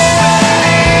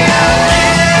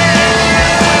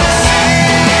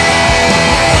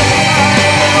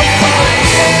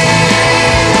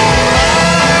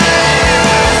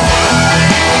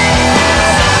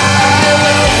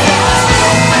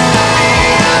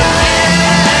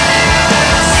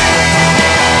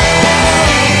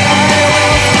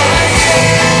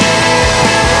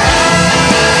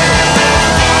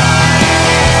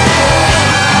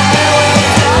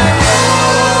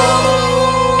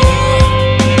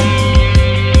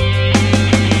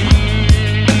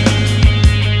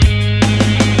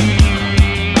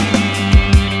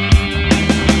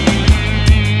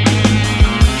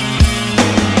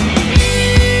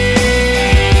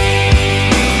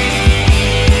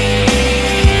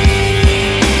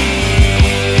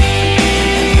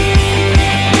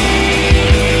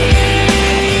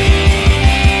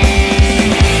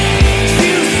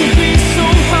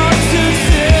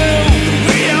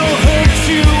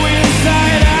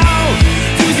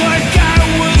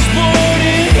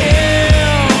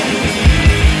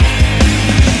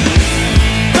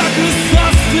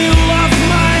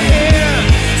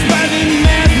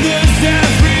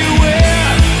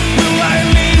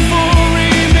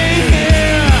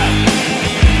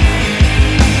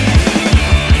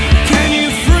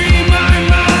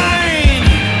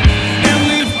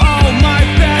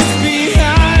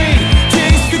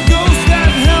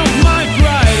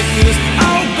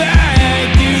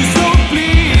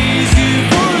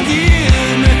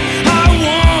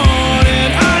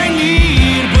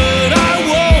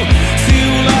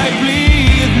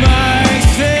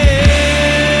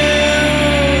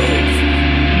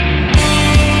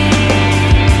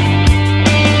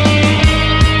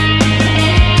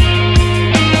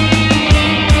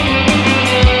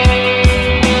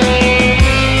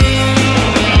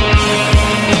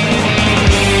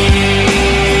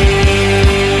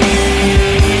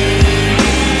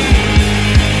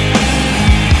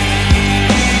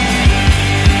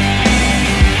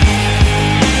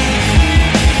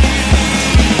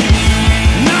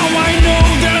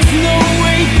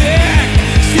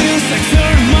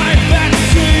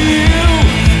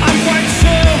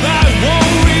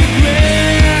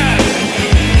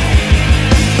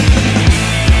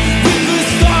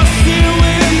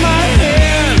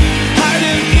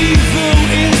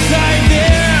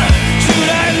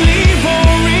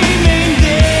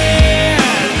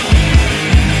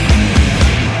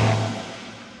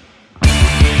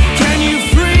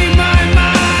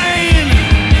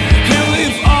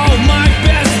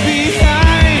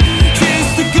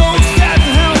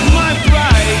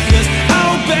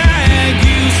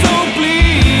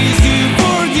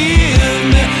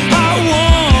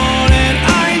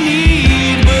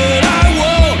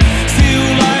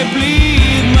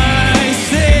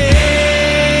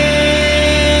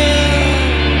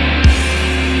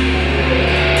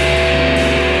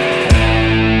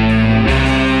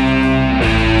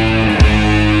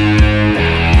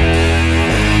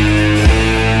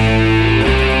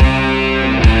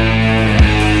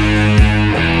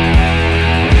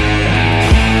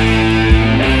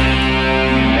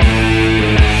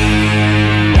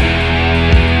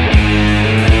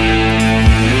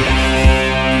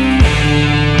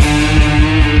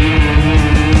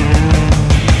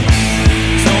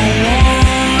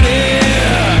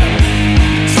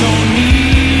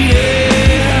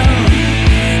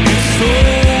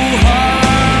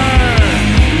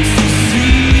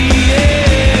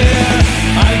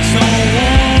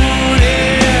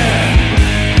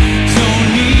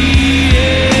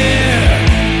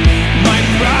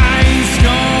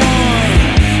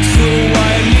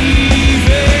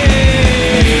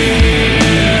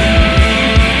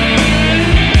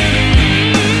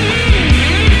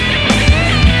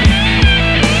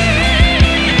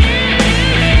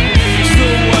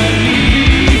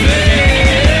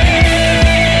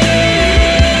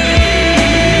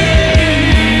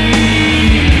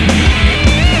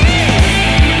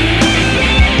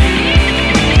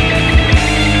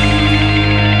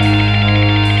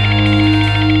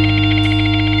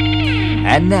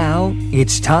And now,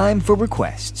 it's time for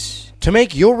requests. To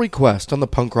make your request on the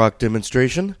punk rock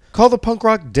demonstration, call the punk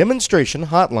rock demonstration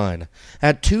hotline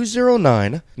at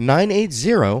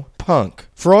 209-980-PUNK.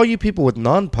 For all you people with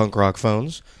non-punk rock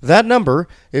phones, that number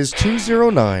is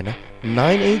 209-980-PUNK.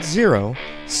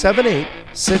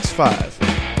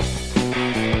 980-7865.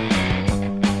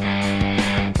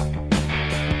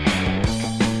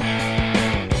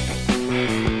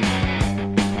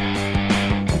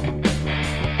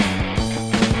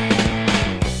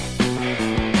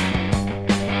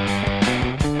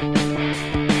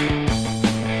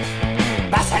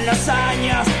 Pasan los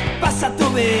años, pasa tu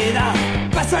vida,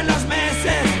 pasan los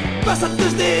meses, pasan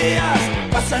tus días,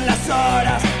 pasan las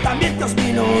horas, también tus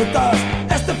minutos.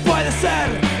 Este puede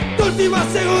ser tu último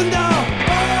segundo.